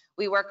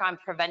 We work on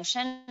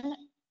prevention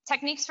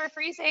techniques for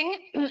freezing,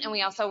 and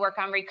we also work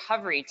on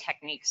recovery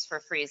techniques for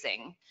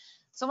freezing.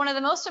 So one of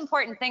the most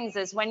important things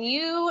is when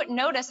you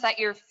notice that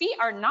your feet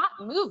are not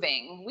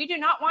moving, we do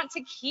not want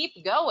to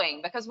keep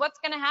going, because what's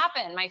going to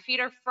happen? My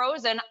feet are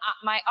frozen,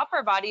 my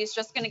upper body is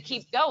just going to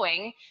keep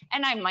going,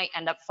 and I might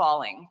end up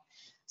falling.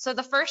 So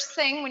the first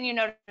thing when you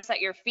notice that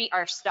your feet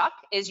are stuck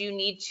is you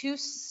need to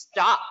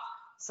stop.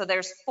 So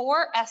there's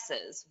 4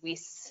 S's. We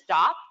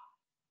stop,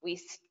 we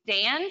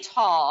stand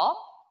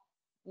tall,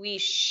 we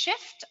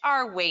shift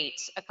our weight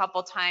a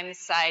couple times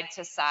side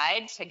to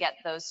side to get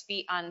those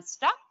feet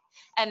unstuck,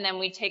 and then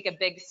we take a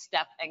big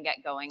step and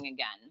get going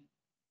again.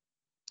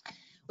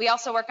 We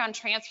also work on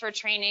transfer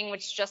training,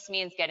 which just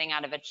means getting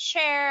out of a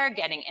chair,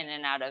 getting in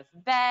and out of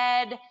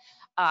bed.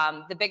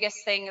 The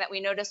biggest thing that we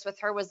noticed with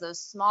her was those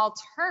small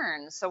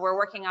turns. So we're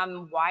working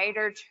on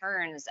wider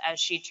turns as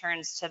she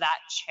turns to that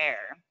chair.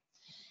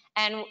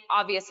 And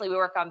obviously we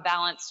work on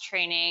balance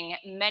training,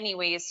 many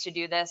ways to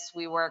do this.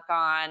 We work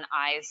on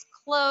eyes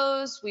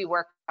closed. We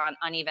work on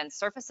uneven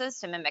surfaces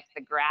to mimic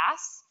the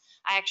grass.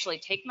 I actually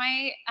take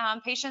my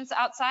patients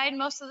outside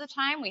most of the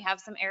time. We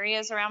have some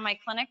areas around my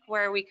clinic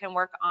where we can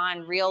work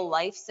on real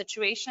life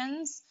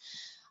situations.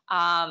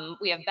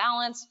 We have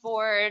balance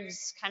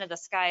boards, kind of the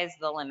sky's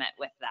the limit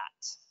with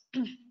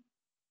that.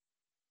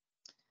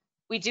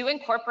 We do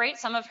incorporate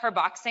some of her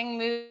boxing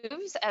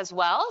moves as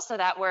well, so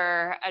that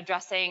we're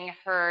addressing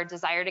her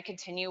desire to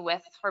continue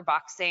with her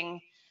boxing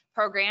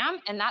program,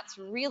 and that's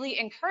really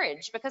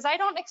encouraged because I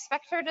don't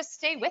expect her to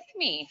stay with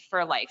me for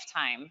a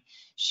lifetime.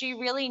 She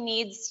really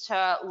needs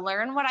to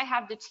learn what I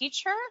have to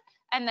teach her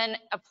and then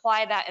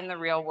apply that in the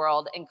real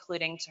world,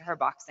 including to her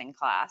boxing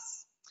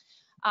class.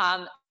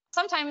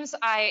 Sometimes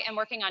I am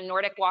working on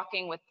Nordic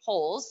walking with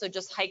poles, so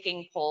just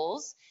hiking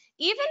poles.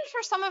 Even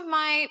for some of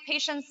my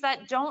patients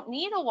that don't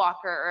need a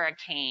walker or a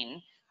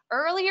cane,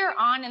 earlier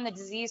on in the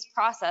disease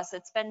process,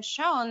 it's been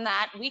shown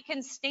that we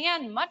can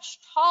stand much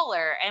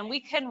taller and we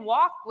can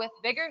walk with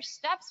bigger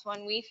steps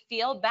when we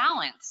feel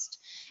balanced.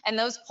 And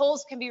those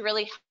poles can be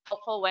really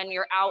helpful when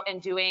you're out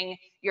and doing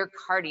your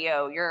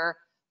cardio, you're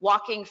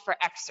walking for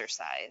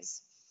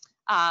exercise.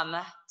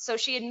 So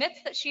she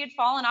admits that she had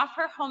fallen off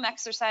her home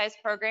exercise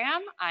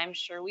program. I'm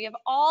sure we have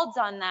all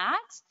done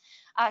that.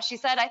 She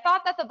said, I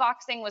thought that the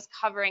boxing was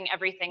covering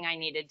everything I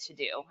needed to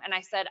do. And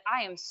I said,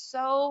 I am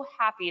so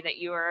happy that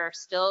you are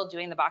still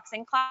doing the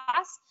boxing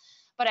class,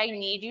 but I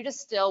need you to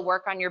still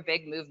work on your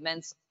big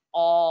movements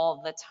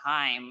all the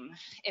time.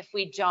 If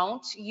we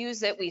don't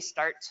use it, we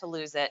start to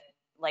lose it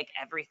like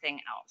everything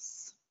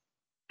else.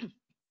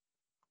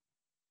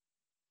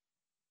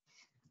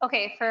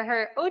 Okay, for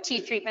her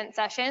OT treatment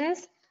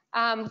sessions,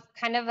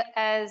 kind of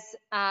as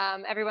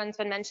everyone's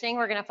been mentioning,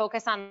 we're going to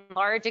focus on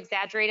large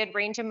exaggerated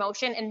range of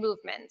motion and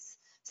movements.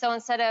 So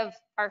instead of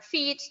our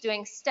feet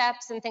doing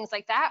steps and things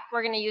like that,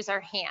 we're going to use our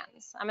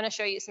hands. I'm going to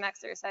show you some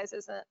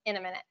exercises in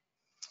a minute.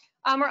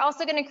 We're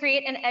also going to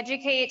create and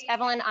educate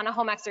Evelyn on a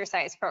home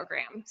exercise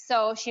program.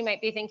 So she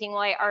might be thinking,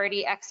 well, I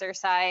already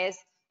exercise,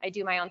 I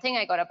do my own thing,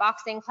 I go to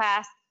boxing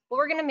class. Well,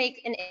 we're going to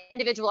make an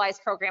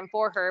individualized program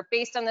for her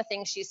based on the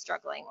things she's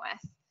struggling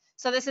with.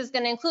 So this is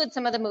going to include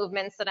some of the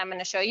movements that I'm going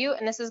to show you,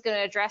 and this is going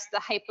to address the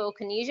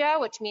hypokinesia,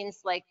 which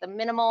means like the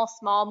minimal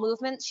small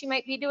movements she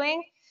might be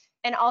doing,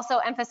 and also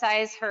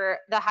emphasize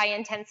the high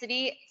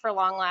intensity for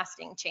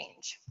long-lasting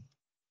change.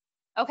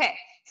 Okay,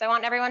 so I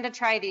want everyone to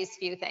try these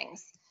few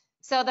things.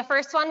 So the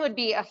first one would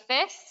be a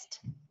fist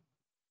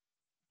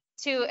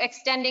to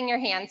extending your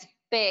hands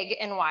big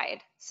and wide.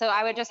 So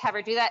I would just have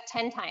her do that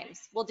 10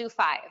 times. We'll do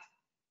 5.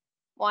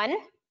 1,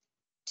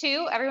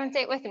 2, everyone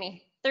say it with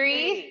me.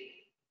 3,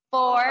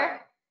 4,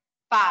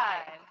 5.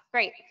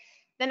 Great.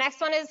 The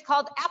next one is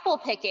called apple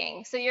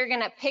picking. So you're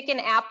gonna pick an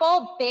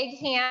apple, big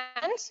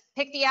hand,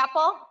 pick the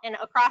apple and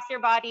across your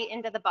body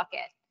into the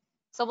bucket.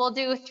 So we'll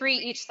do 3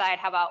 each side.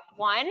 How about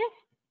 1,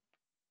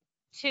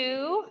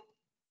 2,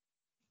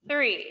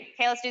 3.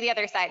 Okay, let's do the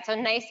other side. So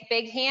nice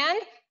big hand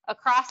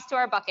across to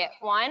our bucket.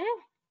 1,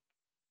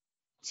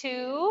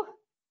 2,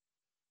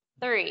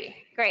 3.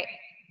 Great.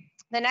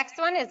 The next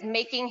one is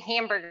making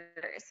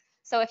hamburgers.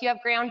 So if you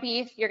have ground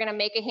beef, you're gonna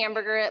make a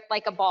hamburger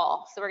like a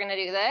ball. So we're gonna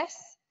do this,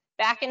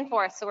 back and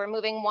forth. So we're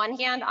moving one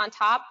hand on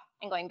top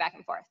and going back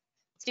and forth.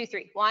 Let's do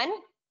 3. 1,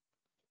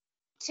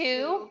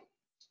 2,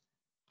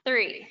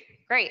 3.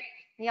 Great.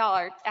 Y'all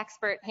are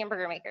expert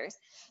hamburger makers.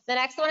 The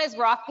next one is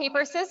rock,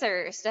 paper,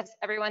 scissors. Does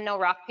everyone know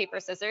rock, paper,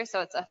 scissors?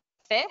 So it's a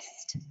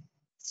fist,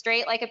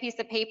 straight like a piece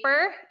of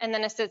paper, and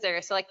then a scissor.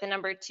 So like the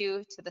number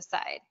 2 to the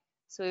side.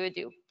 So we would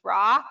do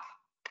rock,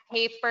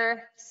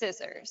 paper,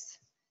 scissors.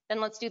 Then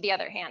let's do the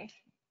other hand.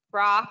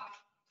 Rock,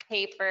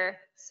 paper,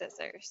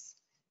 scissors.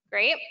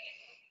 Great.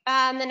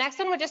 The next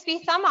one would just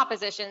be thumb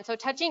opposition. So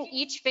touching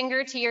each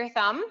finger to your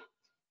thumb.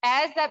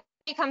 As that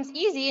becomes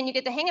easy and you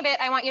get the hang of it,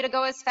 I want you to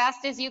go as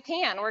fast as you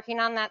can, working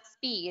on that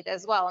speed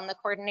as well and the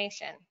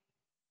coordination.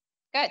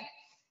 Good.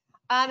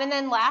 And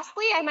then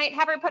lastly, I might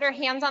have her put her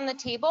hands on the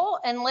table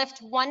and lift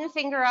one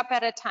finger up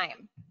at a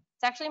time.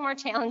 It's actually more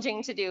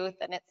challenging to do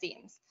than it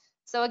seems.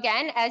 So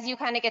again, as you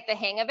kind of get the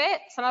hang of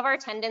it, some of our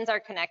tendons are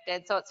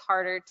connected, so it's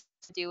harder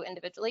to do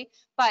individually,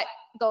 but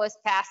go as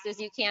fast as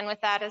you can with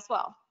that as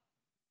well.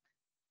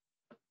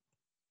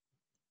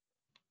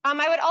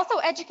 I would also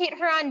educate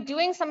her on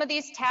doing some of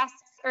these tasks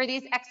or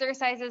these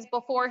exercises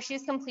before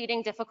she's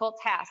completing difficult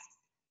tasks,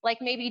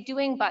 like maybe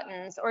doing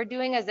buttons or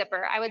doing a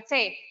zipper. I would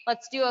say,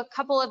 let's do a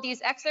couple of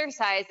these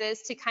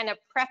exercises to kind of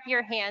prep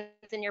your hands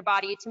and your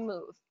body to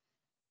move.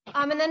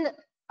 And then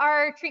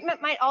our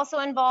treatment might also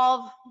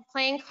involve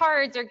playing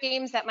cards or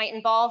games that might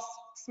involve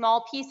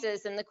small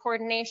pieces and the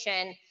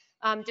coordination,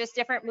 just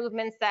different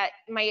movements that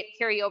might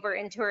carry over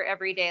into her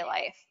everyday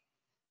life.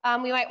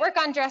 We might work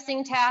on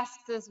dressing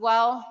tasks as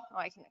well. Oh,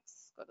 I can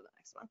go to the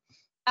next one.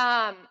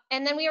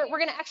 And then we're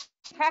going to actually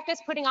practice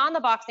putting on the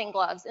boxing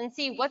gloves and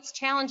see what's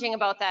challenging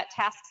about that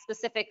task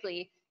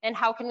specifically and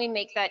how can we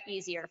make that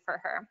easier for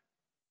her.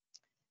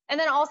 And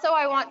then also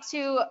I want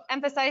to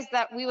emphasize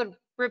that we would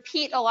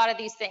repeat a lot of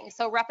these things.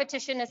 So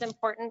repetition is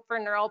important for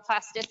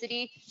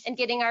neuroplasticity and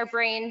getting our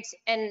brain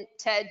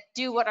to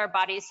do what our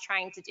body's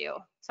trying to do.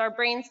 So our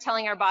brain's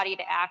telling our body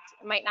to act.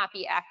 It might not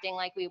be acting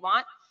like we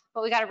want,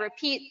 but we got to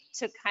repeat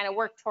to kind of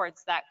work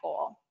towards that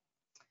goal.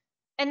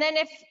 And then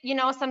if, you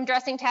know, some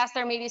dressing tasks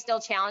are maybe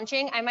still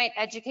challenging, I might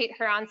educate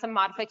her on some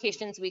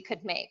modifications we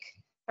could make.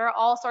 There are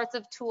all sorts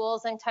of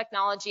tools and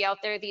technology out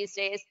there these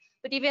days,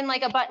 but even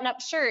like a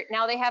button-up shirt,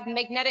 now they have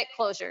magnetic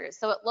closures.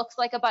 So it looks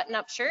like a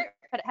button-up shirt,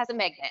 but it has a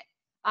magnet.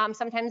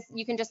 Sometimes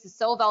you can just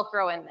sew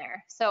Velcro in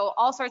there. So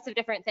all sorts of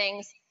different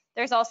things.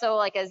 There's also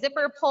like a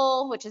zipper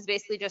pull, which is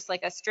basically just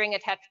like a string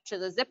attached to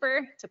the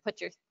zipper to put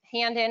your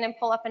hand in and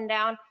pull up and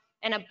down,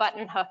 and a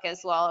button hook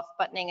as well if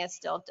buttoning is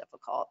still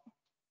difficult.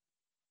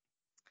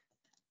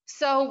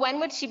 So when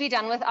would she be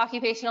done with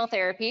occupational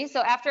therapy?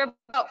 So after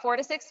about 4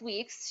 to 6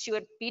 weeks, she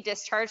would be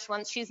discharged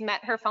once she's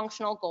met her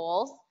functional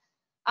goals.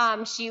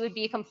 She would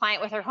be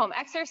compliant with her home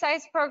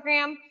exercise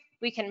program.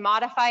 We can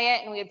modify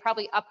it and we would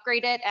probably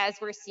upgrade it as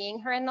we're seeing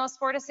her in those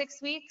 4 to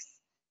 6 weeks.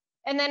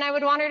 And then I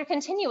would want her to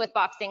continue with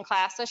boxing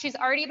class. So she's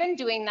already been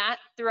doing that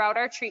throughout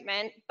our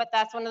treatment, but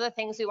that's one of the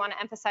things we want to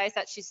emphasize,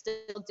 that she's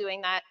still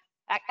doing that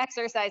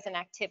exercise and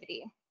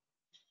activity.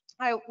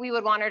 We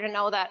would want her to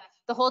know that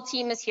the whole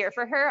team is here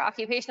for her: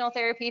 occupational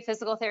therapy,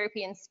 physical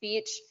therapy, and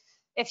speech.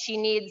 if she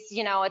needs,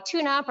 you know, a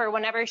tune-up or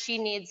whenever she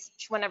needs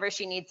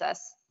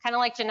us. Kind of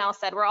like Janelle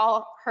said, we're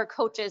all her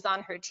coaches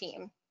on her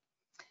team.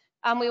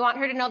 We want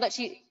her to know that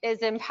she is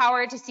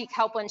empowered to seek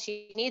help when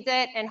she needs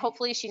it, and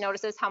hopefully she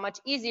notices how much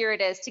easier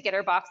it is to get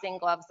her boxing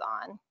gloves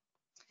on.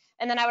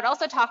 And then I would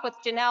also talk with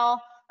Janelle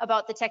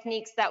about the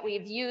techniques that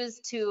we've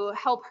used to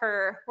help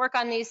her work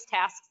on these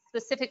tasks,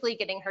 specifically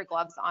getting her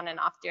gloves on and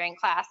off during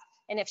class.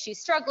 And if she's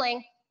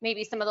struggling,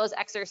 maybe some of those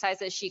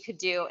exercises she could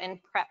do in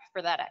prep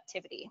for that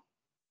activity.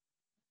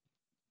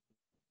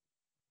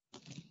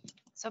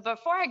 So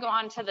before I go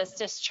on to this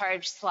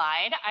discharge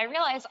slide, I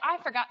realized I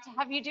forgot to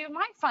have you do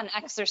my fun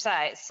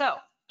exercise. So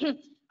I'm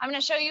going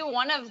to show you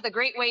one of the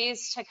great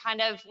ways to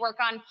kind of work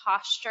on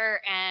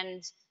posture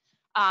and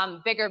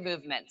bigger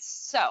movements.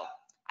 So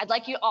I'd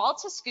like you all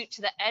to scoot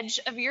to the edge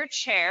of your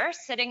chair,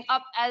 sitting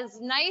up as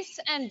nice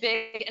and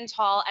big and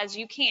tall as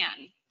you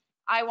can.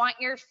 I want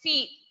your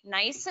feet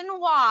nice and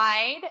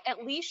wide,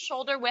 at least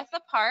shoulder width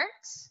apart.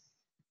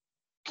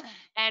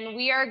 And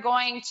we are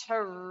going to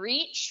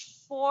reach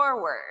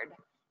forward.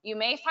 You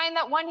may find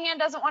that one hand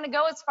doesn't want to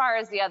go as far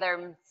as the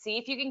other. See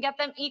if you can get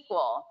them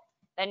equal.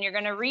 Then you're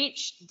going to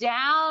reach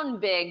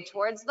down big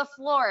towards the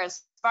floor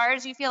as far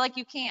as you feel like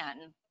you can.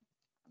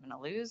 I'm going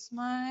to lose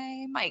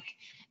my mic.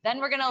 Then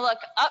we're going to look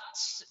up,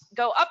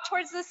 go up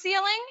towards the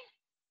ceiling.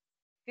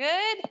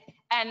 Good.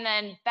 And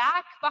then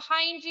back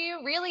behind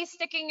you, really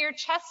sticking your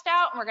chest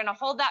out. And we're going to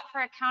hold that for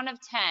a count of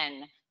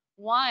 10.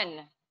 1,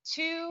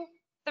 2,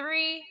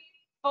 3,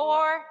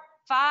 4,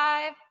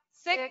 5,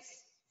 6,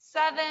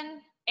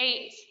 7,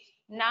 8,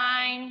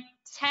 9,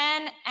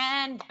 10,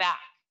 and back.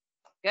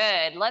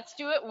 Good. Let's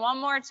do it one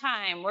more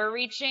time. We're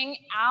reaching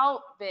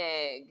out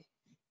big,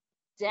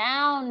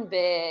 down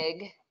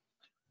big,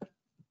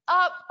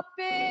 up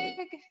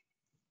big,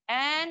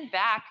 and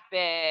back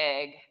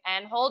big.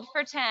 And hold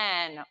for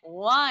 10.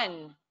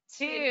 1,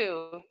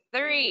 2,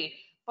 3,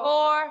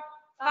 4,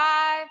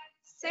 5,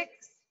 6,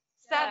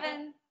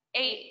 7,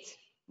 8,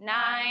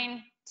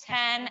 9,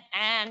 10,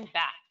 and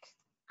back.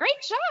 Great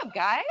job,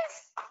 guys.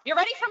 You're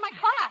ready for my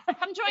class.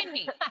 Come join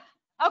me.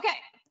 Okay.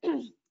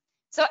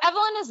 So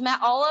Evelyn has met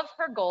all of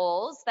her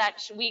goals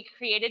that we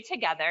created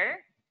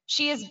together.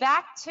 She is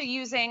back to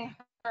using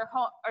her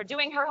home or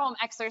doing her home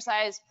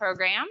exercise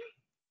program.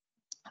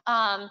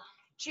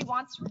 She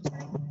wants to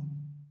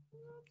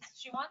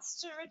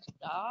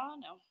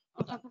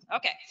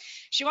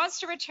She wants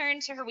to return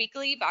to her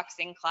weekly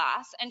boxing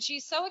class, and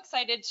she's so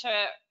excited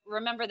to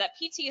remember that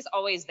PT is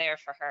always there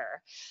for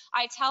her.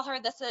 I tell her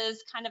this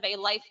is kind of a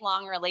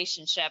lifelong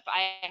relationship.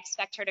 I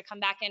expect her to come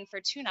back in for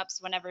tune-ups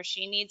whenever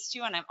she needs to,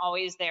 and I'm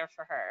always there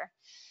for her.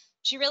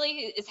 She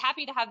really is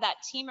happy to have that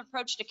team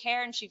approach to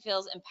care, and she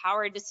feels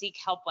empowered to seek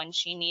help when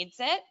she needs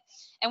it.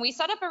 And we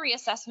set up a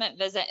reassessment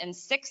visit in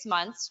 6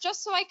 months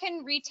just so I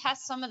can retest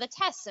some of the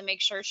tests and make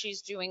sure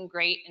she's doing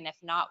great. And if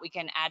not, we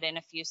can add in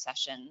a few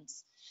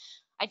sessions.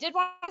 I did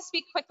want to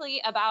speak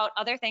quickly about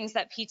other things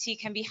that PT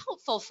can be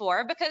helpful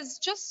for, because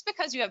just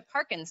because you have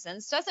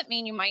Parkinson's doesn't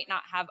mean you might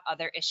not have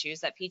other issues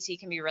that PT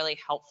can be really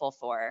helpful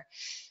for.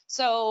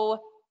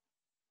 So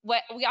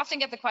we often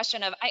get the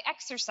question of, I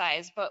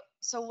exercise, but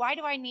so why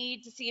do I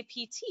need to see a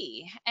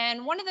PT?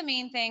 And one of the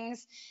main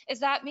things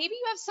is that maybe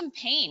you have some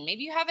pain.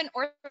 Maybe you have an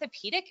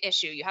orthopedic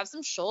issue. You have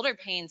some shoulder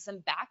pain, some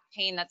back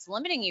pain that's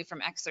limiting you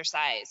from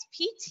exercise.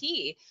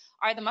 PT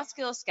are the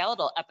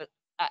musculoskeletal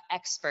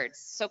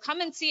experts. So come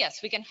and see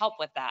us. We can help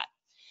with that.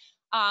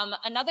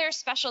 Another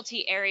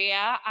specialty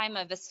area, I'm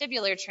a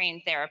vestibular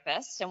trained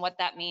therapist. And what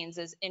that means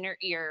is inner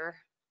ear.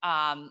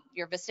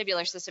 Your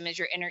vestibular system is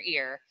your inner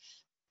ear.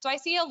 So I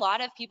see a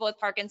lot of people with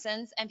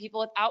Parkinson's and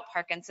people without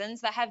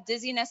Parkinson's that have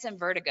dizziness and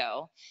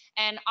vertigo.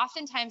 And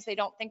oftentimes they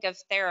don't think of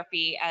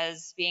therapy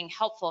as being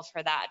helpful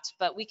for that,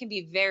 but we can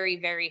be very,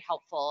 very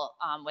helpful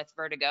with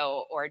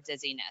vertigo or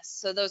dizziness.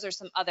 So those are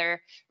some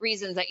other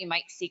reasons that you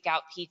might seek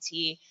out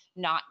PT,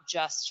 not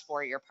just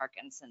for your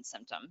Parkinson's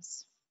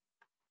symptoms.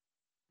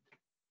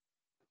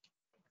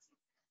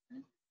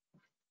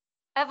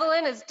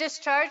 Evelyn is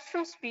discharged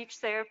from speech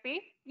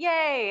therapy,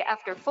 yay,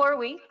 after 4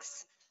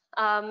 weeks.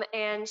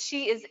 And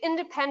she is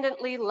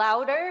independently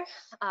louder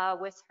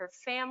with her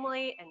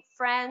family and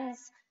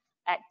friends,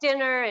 at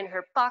dinner, in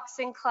her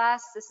boxing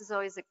class. This is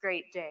always a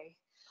great day.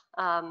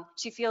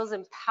 She feels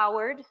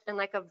empowered and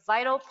like a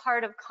vital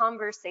part of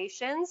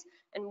conversations.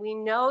 And we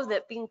know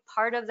that being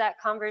part of that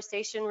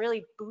conversation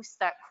really boosts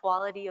that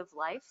quality of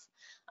life.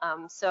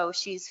 So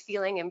she's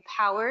feeling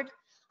empowered.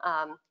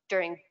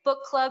 During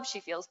book club, she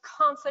feels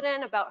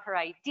confident about her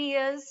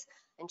ideas,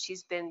 and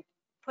she's been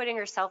putting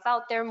herself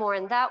out there more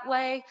in that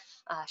way.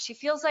 She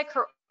feels like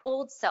her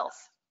old self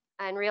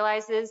and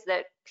realizes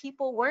that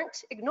people weren't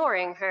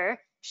ignoring her.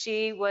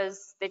 They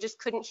just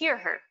couldn't hear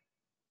her.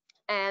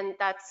 And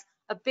that's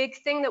a big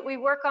thing that we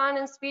work on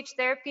in speech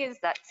therapy, is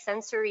that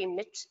sensory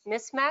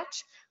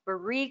mismatch. We're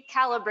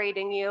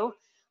recalibrating you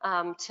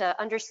to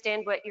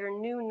understand what your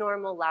new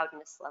normal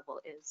loudness level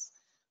is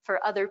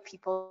for other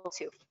people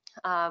too.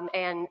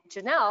 And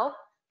Janelle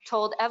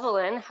told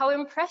Evelyn how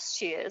impressed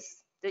she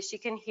is that she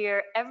can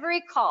hear every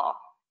call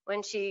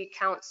when she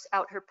counts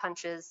out her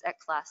punches at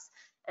class.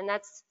 And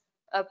that's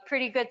a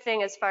pretty good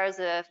thing as far as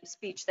a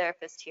speech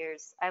therapist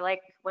hears. I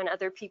like when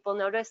other people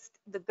notice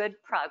the good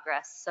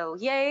progress. So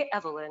yay,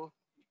 Evelyn.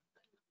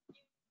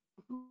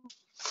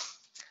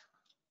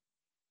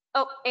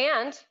 Oh,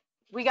 and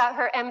we got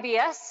her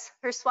MBS,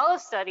 her swallow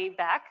study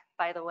back,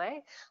 by the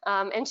way,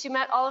 and she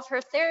met all of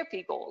her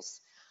therapy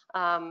goals.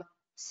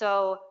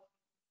 So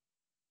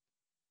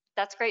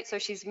that's great. So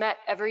she's met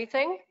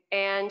everything,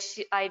 and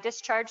I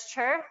discharged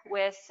her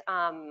with,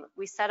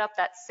 we set up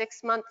that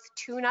 6-month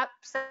tune-up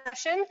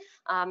session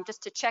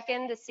just to check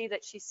in to see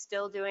that she's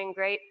still doing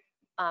great.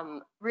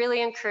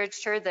 Really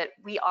encouraged her that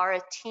we are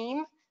a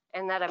team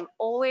and that I'm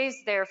always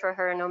there for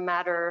her no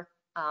matter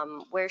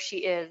where she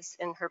is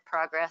in her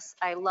progress.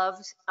 I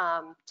loved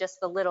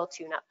just the little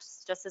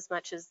tune-ups just as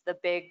much as the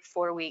big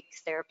 4-week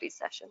therapy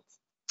sessions.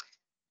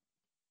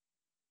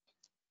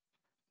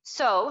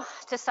 So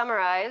to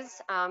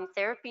summarize,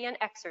 therapy and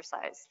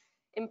exercise.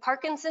 In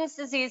Parkinson's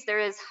disease, there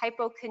is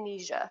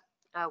hypokinesia.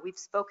 We've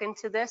spoken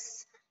to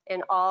this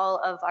in all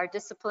of our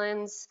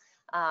disciplines.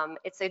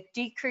 It's a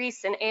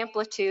decrease in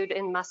amplitude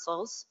in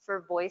muscles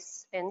for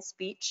voice and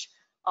speech,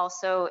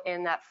 also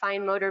in that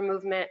fine motor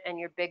movement and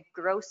your big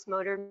gross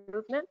motor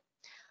movement.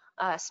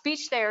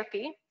 Speech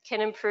therapy can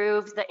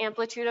improve the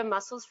amplitude of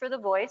muscles for the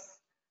voice,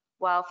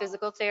 while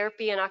physical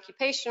therapy and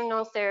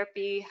occupational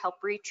therapy help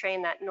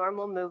retrain that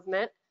normal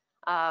movement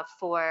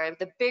for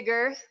the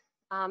bigger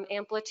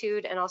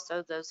amplitude and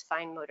also those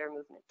fine motor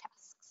movement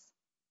tasks.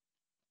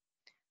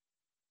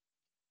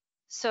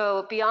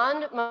 So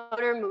beyond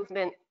motor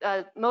movement,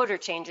 motor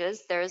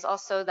changes, there is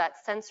also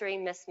that sensory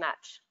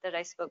mismatch that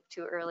I spoke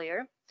to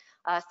earlier.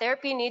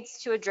 Therapy needs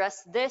to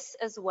address this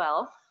as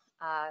well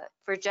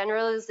for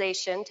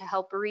generalization to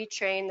help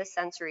retrain the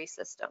sensory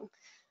system.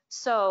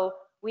 So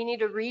we need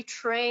to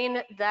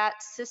retrain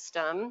that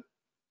system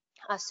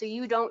so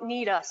you don't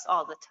need us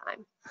all the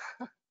time.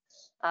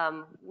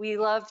 We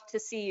love to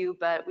see you,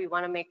 but we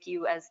want to make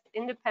you as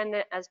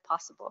independent as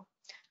possible.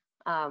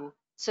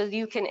 So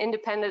you can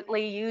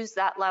independently use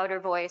that louder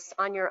voice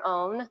on your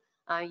own.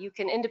 You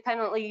can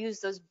independently use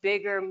those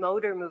bigger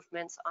motor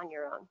movements on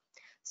your own.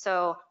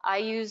 So I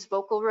use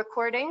vocal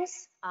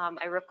recordings.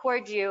 I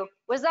record you.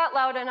 Was that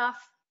loud enough?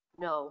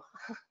 No.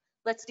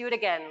 Let's do it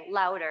again,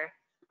 louder.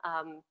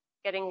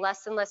 Getting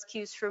less and less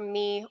cues from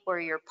me or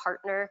your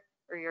partner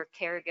or your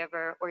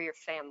caregiver or your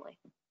family.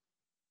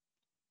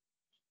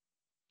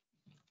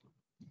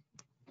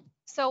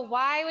 So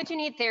why would you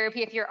need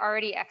therapy if you're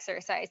already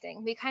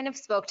exercising? We kind of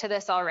spoke to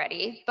this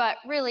already, but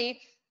really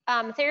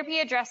therapy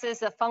addresses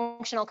the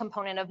functional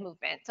component of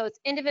movement. So it's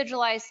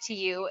individualized to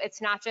you.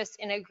 It's not just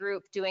in a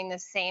group doing the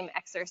same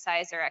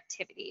exercise or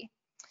activity.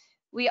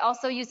 We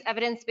also use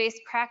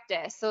evidence-based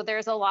practice. So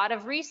there's a lot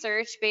of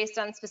research based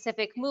on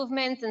specific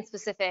movements and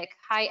specific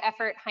high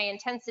effort, high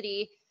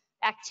intensity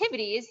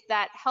activities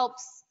that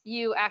helps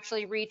you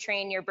actually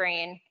retrain your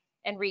brain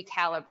and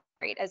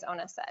recalibrate, as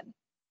Ona said.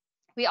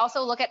 We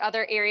also look at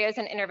other areas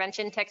and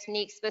intervention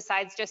techniques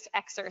besides just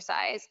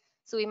exercise.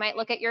 So we might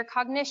look at your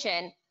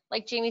cognition.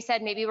 Like Jamie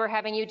said, maybe we're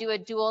having you do a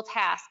dual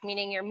task,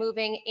 meaning you're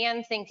moving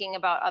and thinking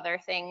about other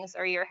things,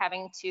 or you're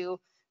having to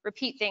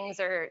repeat things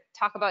or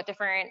talk about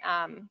different,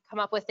 come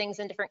up with things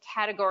in different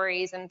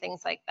categories and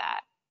things like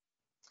that.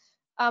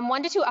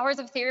 1 to 2 hours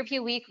of therapy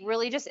a week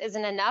really just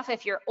isn't enough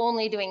if you're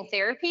only doing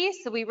therapy.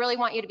 So we really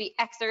want you to be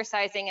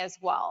exercising as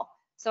well.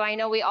 So I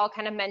know we all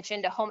kind of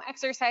mentioned a home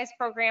exercise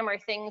program or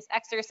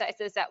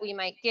exercises that we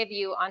might give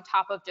you on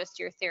top of just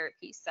your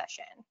therapy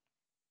session.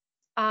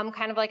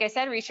 Kind of like I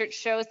said, research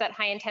shows that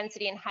high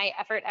intensity and high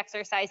effort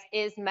exercise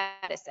is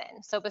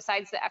medicine. So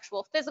besides the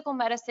actual physical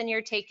medicine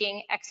you're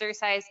taking,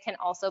 exercise can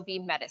also be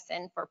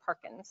medicine for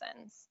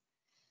Parkinson's.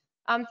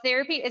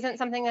 Therapy isn't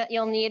something that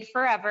you'll need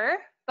forever,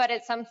 but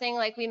it's something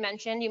like we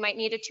mentioned, you might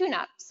need a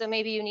tune-up. So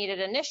maybe you need it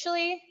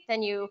initially,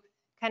 then you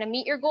kind of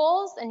meet your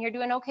goals and you're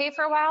doing okay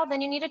for a while,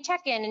 then you need a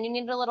check-in and you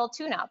need a little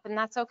tune-up, and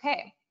that's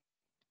okay.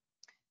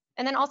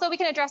 And then also we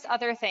can address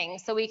other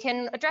things. So we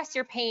can address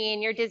your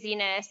pain, your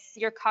dizziness,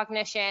 your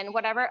cognition,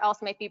 whatever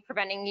else might be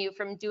preventing you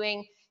from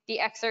doing the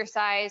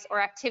exercise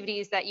or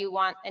activities that you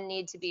want and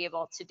need to be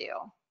able to do.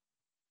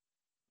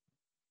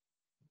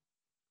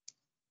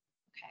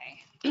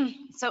 Okay.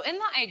 So in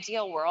the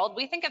ideal world,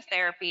 we think of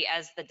therapy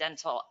as a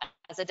dental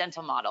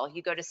model.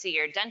 You go to see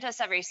your dentist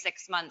every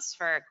 6 months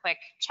for a quick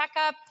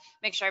checkup,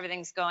 make sure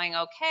everything's going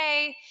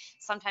okay.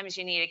 Sometimes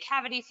you need a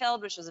cavity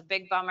filled, which is a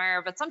big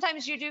bummer, but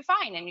sometimes you do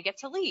fine and you get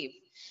to leave.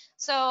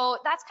 So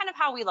that's kind of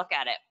how we look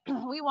at it.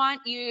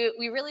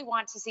 We really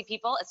want to see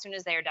people as soon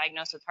as they are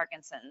diagnosed with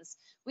Parkinson's.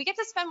 We get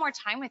to spend more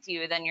time with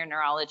you than your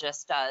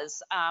neurologist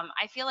does.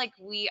 I feel like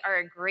we are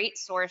a great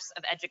source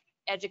of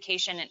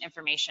education and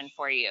information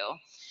for you.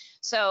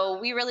 So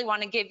we really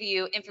want to give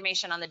you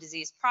information on the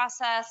disease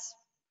process,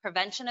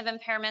 prevention of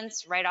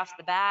impairments right off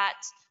the bat,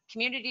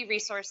 community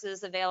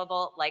resources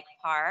available like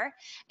PAR,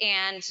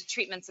 and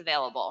treatments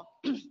available.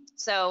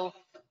 So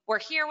we're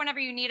here whenever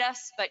you need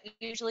us, but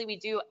usually we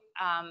do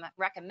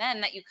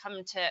recommend that you come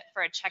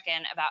for a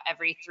check-in about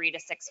every 3 to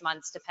 6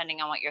 months,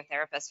 depending on what your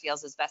therapist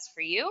feels is best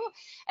for you.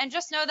 And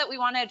just know that we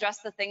want to address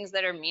the things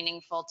that are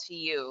meaningful to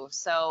you.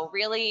 So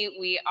really,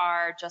 we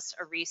are just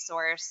a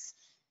resource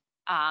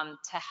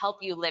to help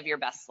you live your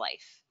best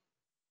life.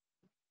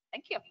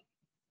 Thank you.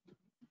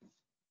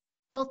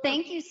 Well,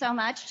 thank you so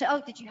much.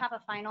 Oh, did you have a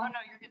final? Oh, no,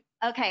 you're good.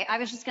 Okay, I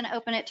was just going to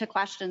open it to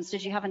questions.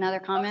 Did you have another I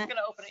was comment? going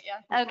to open it,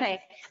 yeah.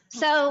 Okay,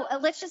 so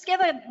let's just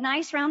give a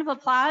nice round of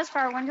applause for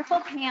our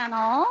wonderful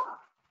panel.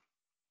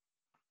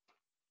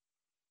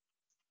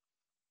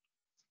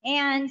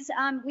 And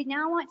we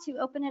now want to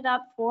open it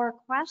up for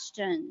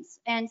questions.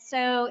 And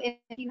so if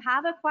you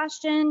have a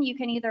question, you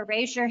can either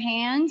raise your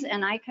hand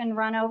and I can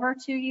run over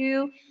to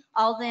you.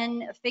 I'll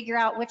then figure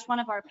out which one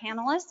of our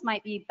panelists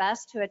might be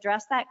best to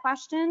address that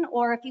question.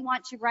 Or if you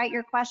want to write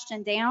your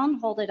question down,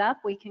 hold it up,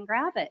 we can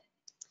grab it.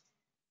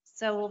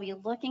 So we'll be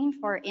looking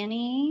for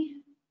any,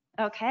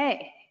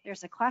 okay,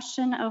 there's a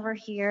question over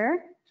here.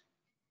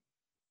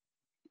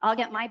 I'll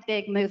get my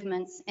big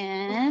movements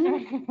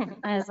in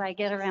as I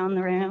get around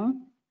the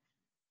room.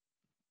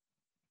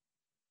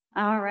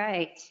 All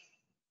right.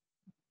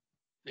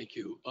 Thank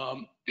you.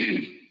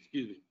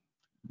 Excuse me.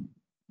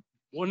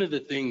 One of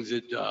the things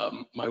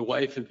that my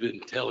wife has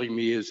been telling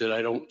me is that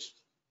I don't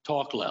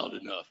talk loud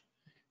enough.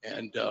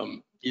 And,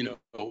 you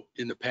know,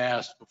 in the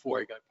past,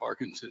 before I got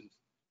Parkinson's,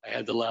 I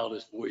had the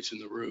loudest voice in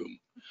the room.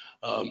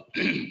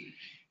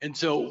 And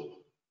so,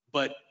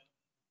 but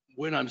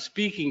when I'm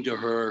speaking to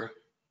her,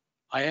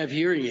 I have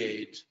hearing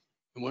aids.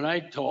 And when I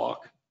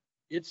talk,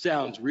 it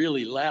sounds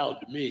really loud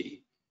to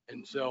me.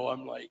 And so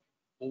I'm like,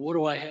 well, what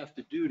do I have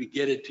to do to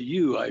get it to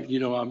you?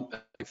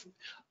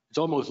 It's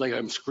almost like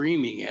I'm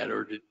screaming at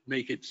her to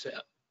make it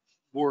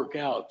work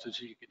out so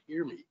she can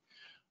hear me.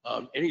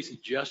 Any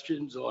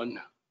suggestions on,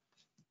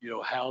 you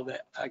know, how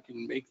that I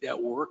can make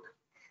that work?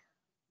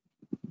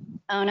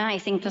 Ona, I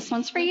think this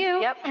one's for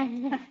you. Yep,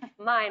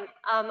 mine.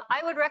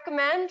 I would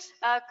recommend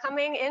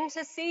coming in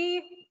to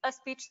see a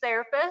speech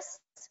therapist.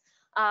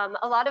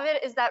 A lot of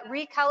it is that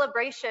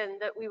recalibration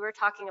that we were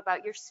talking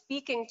about. You're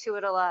speaking to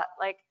it a lot.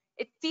 Like,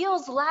 it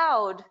feels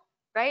loud,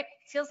 right?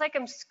 It feels like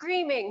I'm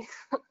screaming,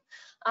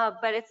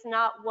 but it's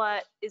not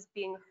what is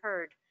being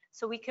heard.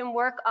 So we can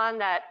work on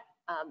that,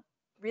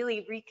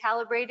 really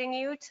recalibrating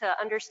you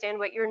to understand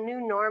what your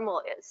new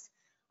normal is.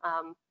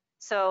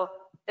 So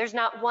there's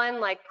not one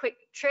like quick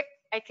trick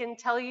I can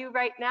tell you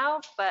right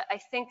now, but I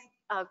think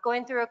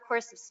going through a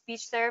course of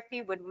speech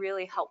therapy would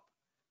really help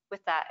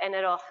with that, and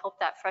it'll help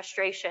that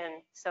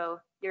frustration so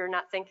you're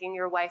not thinking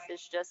your wife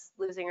is just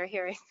losing her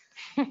hearing.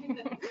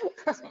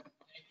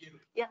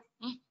 Yeah.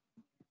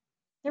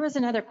 There was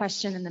another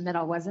question in the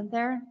middle, wasn't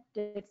there?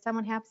 Did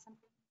someone have something?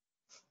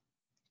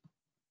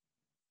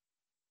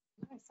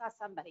 I saw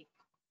somebody.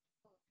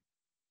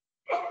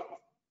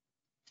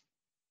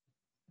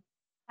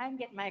 I'm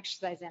getting my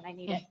exercise in. I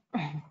need it.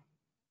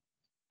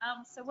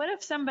 So what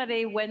if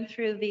somebody went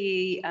through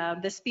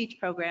the speech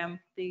program,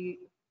 the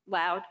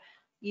Loud,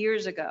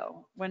 years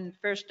ago when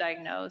first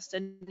diagnosed,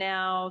 and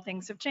now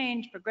things have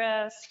changed,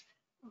 progressed,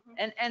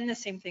 and the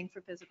same thing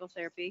for physical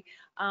therapy.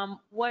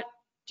 What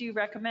do you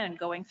recommend,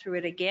 going through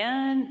it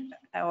again?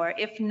 Or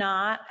if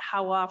not,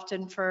 how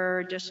often for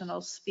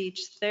additional speech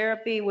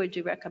therapy would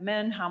you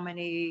recommend? How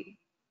many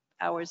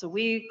hours a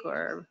week,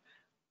 or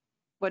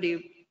what do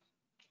you,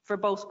 for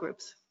both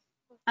groups?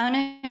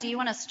 Ona, do you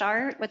want to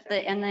start with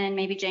and then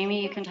maybe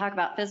Jamie, you can talk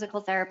about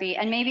physical therapy,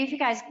 and maybe if you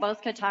guys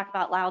both could talk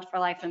about Loud for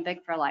Life and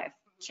Big for Life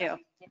too.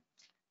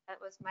 That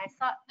was my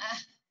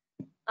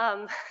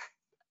thought.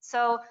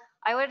 So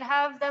I would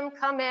have them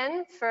come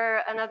in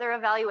for another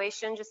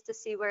evaluation just to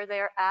see where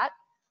they're at.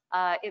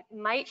 It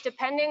might,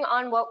 depending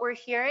on what we're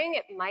hearing,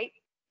 it might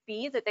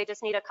be that they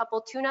just need a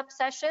couple tune-up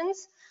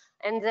sessions,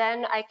 and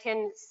then I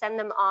can send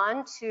them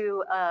on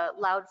to a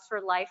Loud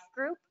for Life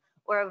group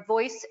or a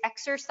voice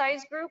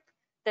exercise group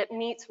that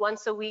meets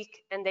once a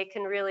week, and they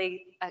can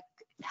really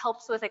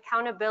helps with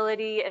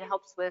accountability. It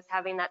helps with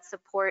having that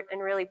support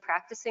and really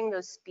practicing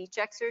those speech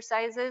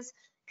exercises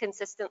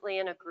consistently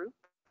in a group.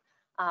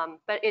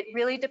 But it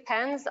really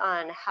depends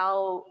on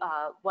how,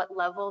 what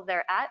level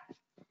they're at.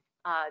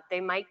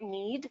 They might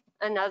need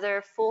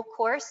another full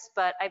course,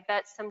 but I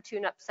bet some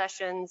tune-up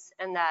sessions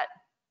and that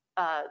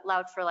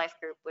Loud for Life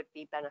group would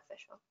be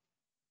beneficial.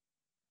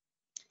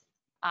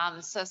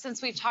 So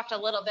since we've talked a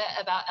little bit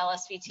about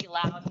LSVT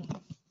Loud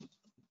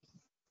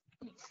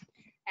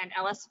and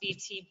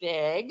LSVT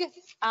Big,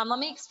 let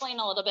me explain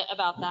a little bit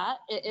about that.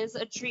 It is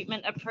a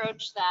treatment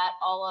approach that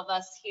all of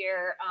us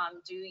here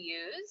do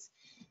use.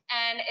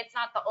 And it's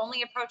not the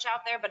only approach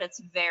out there, but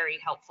it's very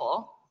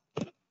helpful.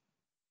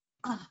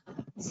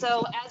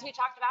 So as we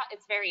talked about,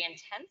 it's very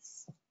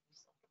intense.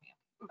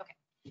 Okay.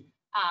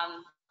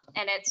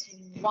 And it's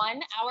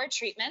 1 hour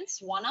treatments,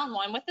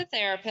 one-on-one with the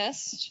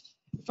therapist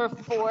for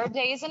 4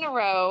 days in a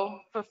row,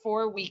 for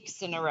 4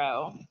 weeks in a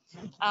row.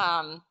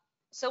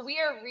 So we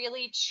are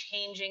really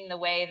changing the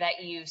way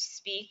that you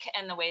speak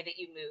and the way that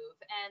you move.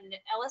 And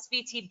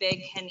LSVT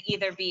Big can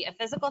either be a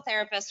physical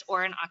therapist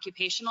or an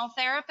occupational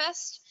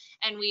therapist.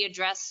 And we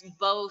address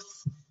both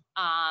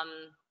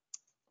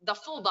the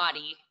full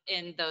body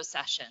in those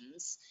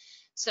sessions.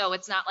 So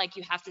it's not like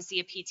you have to see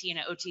a PT and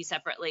an OT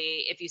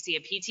separately. If you see a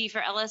PT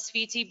for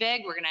LSVT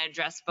Big, we're going to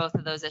address both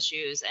of those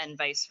issues, and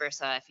vice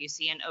versa if you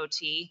see an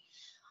OT.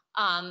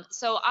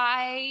 So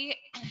I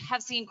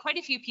have seen quite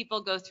a few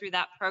people go through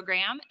that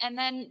program, and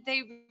then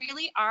they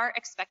really are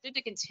expected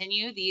to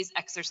continue these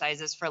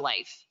exercises for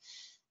life.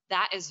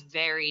 That is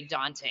very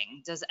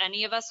daunting. Does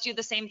any of us do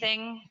the same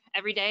thing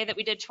every day that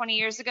we did 20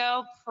 years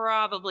ago?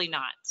 Probably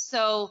not.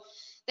 So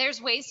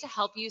there's ways to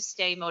help you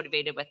stay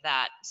motivated with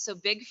that. So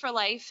Big for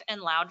Life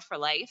and Loud for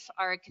Life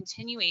are a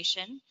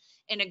continuation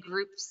in a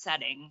group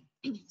setting.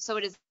 So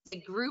it is a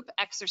group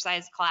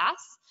exercise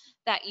class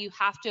that you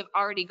have to have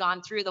already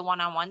gone through the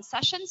one-on-one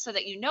session so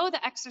that you know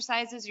the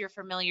exercises, you're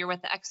familiar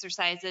with the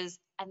exercises,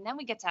 and then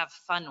we get to have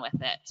fun with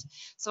it.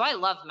 So I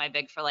love my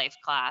Big for Life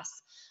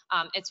class.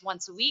 It's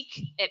once a week.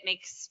 It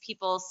makes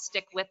people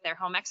stick with their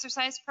home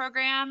exercise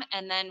program,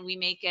 and then we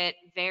make it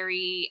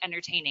very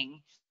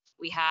entertaining.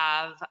 We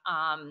have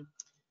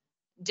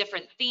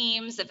different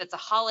themes. If it's a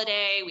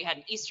holiday, we had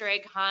an Easter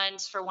egg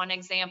hunt for one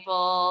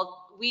example.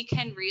 We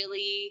can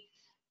really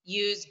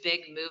use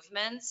big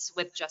movements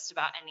with just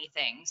about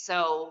anything.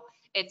 So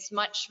it's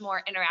much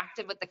more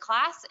interactive with the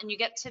class, and you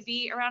get to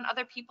be around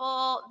other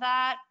people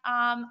that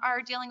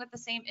are dealing with the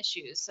same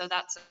issues. So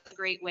that's a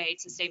great way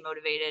to stay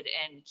motivated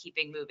and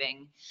keeping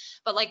moving.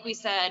 But like we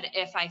said,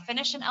 if I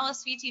finish an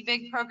LSVT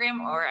Big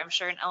program, or I'm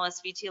sure an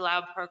LSVT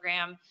Loud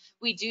program,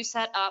 we do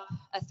set up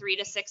a 3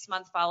 to 6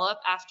 month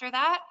follow-up after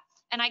that.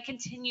 And I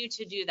continue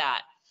to do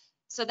that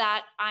so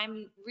that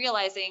I'm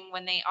realizing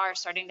when they are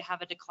starting to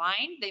have a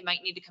decline, they might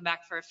need to come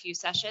back for a few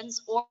sessions,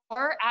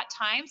 or at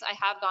times I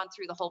have gone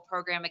through the whole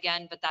program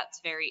again, but that's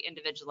very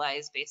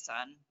individualized based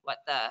on what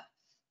the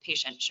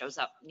patient shows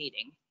up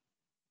needing.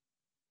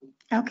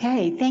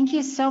 Okay, thank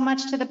you so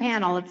much to the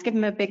panel. Let's give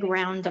them a big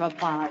round of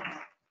applause.